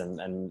differences,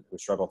 and who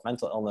struggle with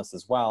mental illness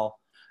as well.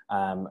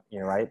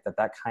 Right,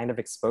 that kind of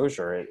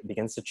exposure, it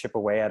begins to chip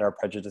away at our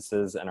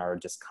prejudices and our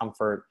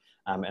discomfort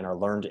and our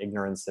learned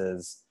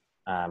ignorances.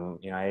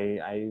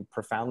 I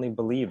profoundly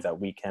believe that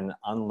we can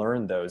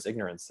unlearn those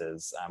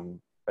ignorances,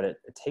 but it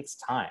takes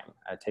time.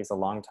 It takes a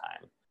long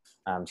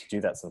time to do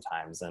that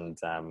sometimes. And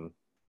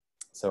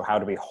so how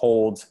do we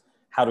hold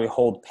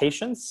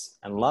patience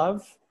and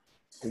love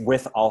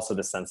with also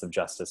the sense of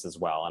justice as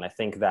well? And I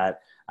think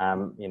that,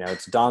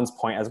 to Don's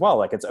point as well,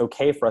 like, it's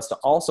okay for us to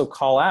also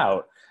call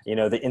out,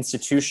 the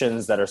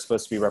institutions that are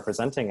supposed to be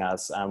representing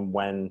us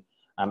when,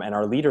 and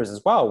our leaders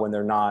as well, when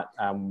they're not,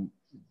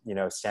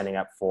 standing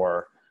up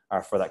for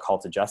for that call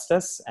to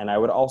justice. And I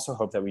would also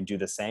hope that we do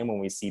the same when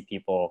we see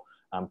people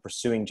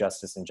pursuing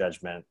justice and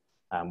judgment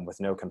with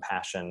no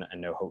compassion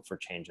and no hope for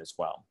change as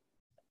well.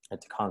 And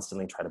to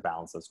constantly try to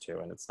balance those two,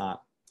 and it's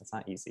not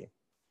easy.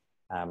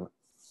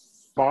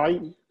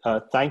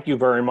 Thank you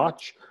very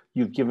much.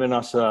 You've given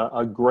us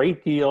a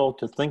great deal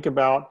to think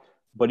about,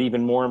 but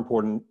even more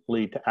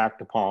importantly, to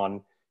act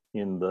upon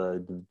in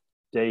the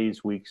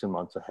days, weeks, and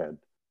months ahead.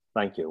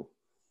 Thank you.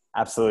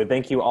 Absolutely.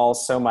 Thank you all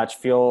so much.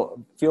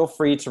 Feel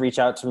free to reach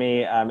out to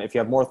me. If you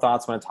have more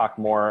thoughts, want to talk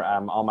more,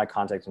 all my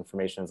contact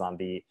information is on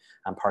the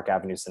Park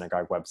Avenue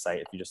Synagogue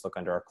website. If you just look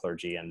under our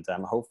clergy, and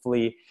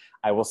hopefully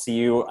I will see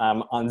you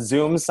on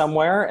Zoom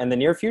somewhere in the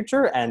near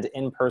future and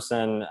in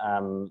person,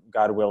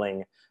 God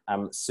willing,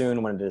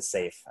 soon when it is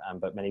safe.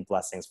 But many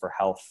blessings for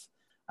health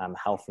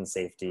and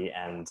safety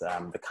and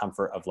the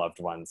comfort of loved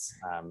ones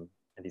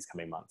in these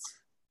coming months.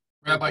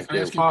 Rabbi, can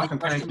I ask you one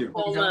question? Thank you.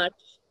 So much.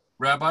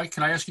 Rabbi,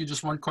 can I ask you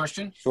just one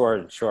question?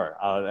 Sure.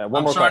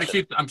 One more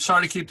question. I'm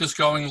sorry to keep this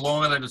going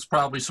longer than it's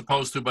probably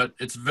supposed to, but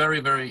it's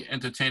very, very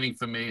entertaining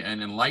for me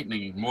and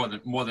enlightening more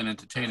than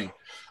entertaining.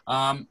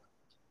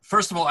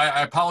 First of all,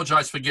 I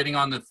apologize for getting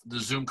on the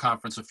Zoom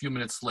conference a few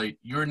minutes late.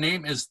 Your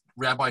name is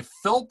Rabbi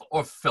Philp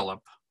or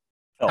Philip?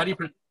 Philp. How do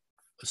you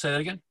say that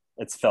again?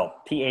 It's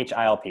Philp,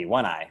 Philp,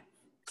 one I.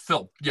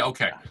 Philp. Yeah,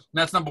 okay.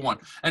 That's number one.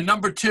 And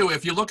number two,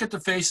 if you look at the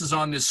faces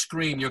on this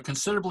screen, you're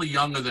considerably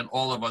younger than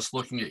all of us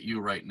looking at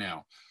you right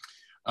now.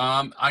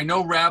 I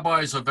know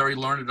rabbis are very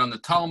learned on the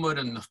Talmud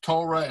and the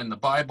Torah and the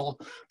Bible,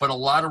 but a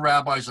lot of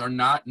rabbis are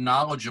not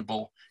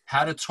knowledgeable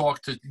how to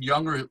talk to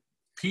younger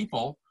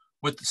people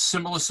with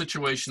similar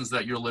situations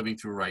that you're living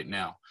through right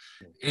now.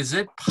 Is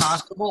it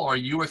possible, are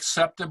you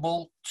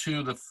acceptable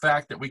to the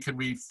fact that we could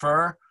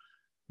refer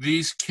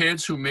these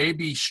kids who may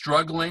be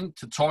struggling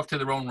to talk to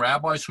their own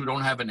rabbis who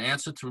don't have an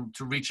answer to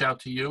reach out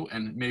to you,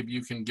 and maybe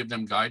you can give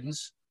them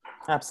guidance?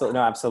 Absolutely.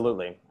 No,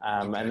 absolutely.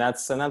 Okay. And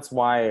that's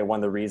why one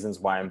of the reasons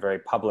why I'm very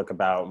public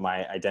about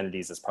my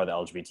identities as part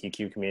of the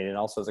LGBTQ community and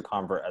also as a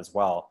convert as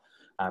well,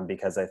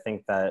 because I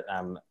think that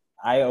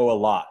I owe a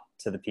lot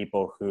to the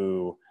people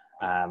who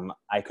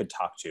I could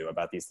talk to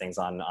about these things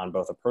on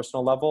both a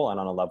personal level and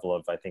on a level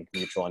of, I think,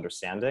 mutual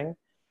understanding.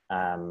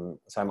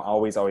 So I'm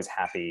always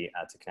happy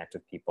to connect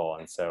with people.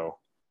 And so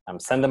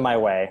send them my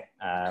way.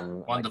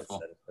 Wonderful. Like I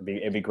said,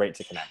 it'd be great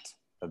to connect.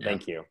 So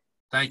Thank you.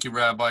 Thank you,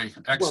 Rabbi.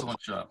 Excellent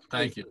job.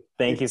 Thank you.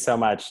 Thank you so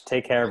much.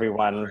 Take care,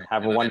 everyone.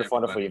 Have a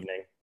wonderful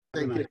evening.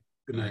 Thank you.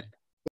 Good night.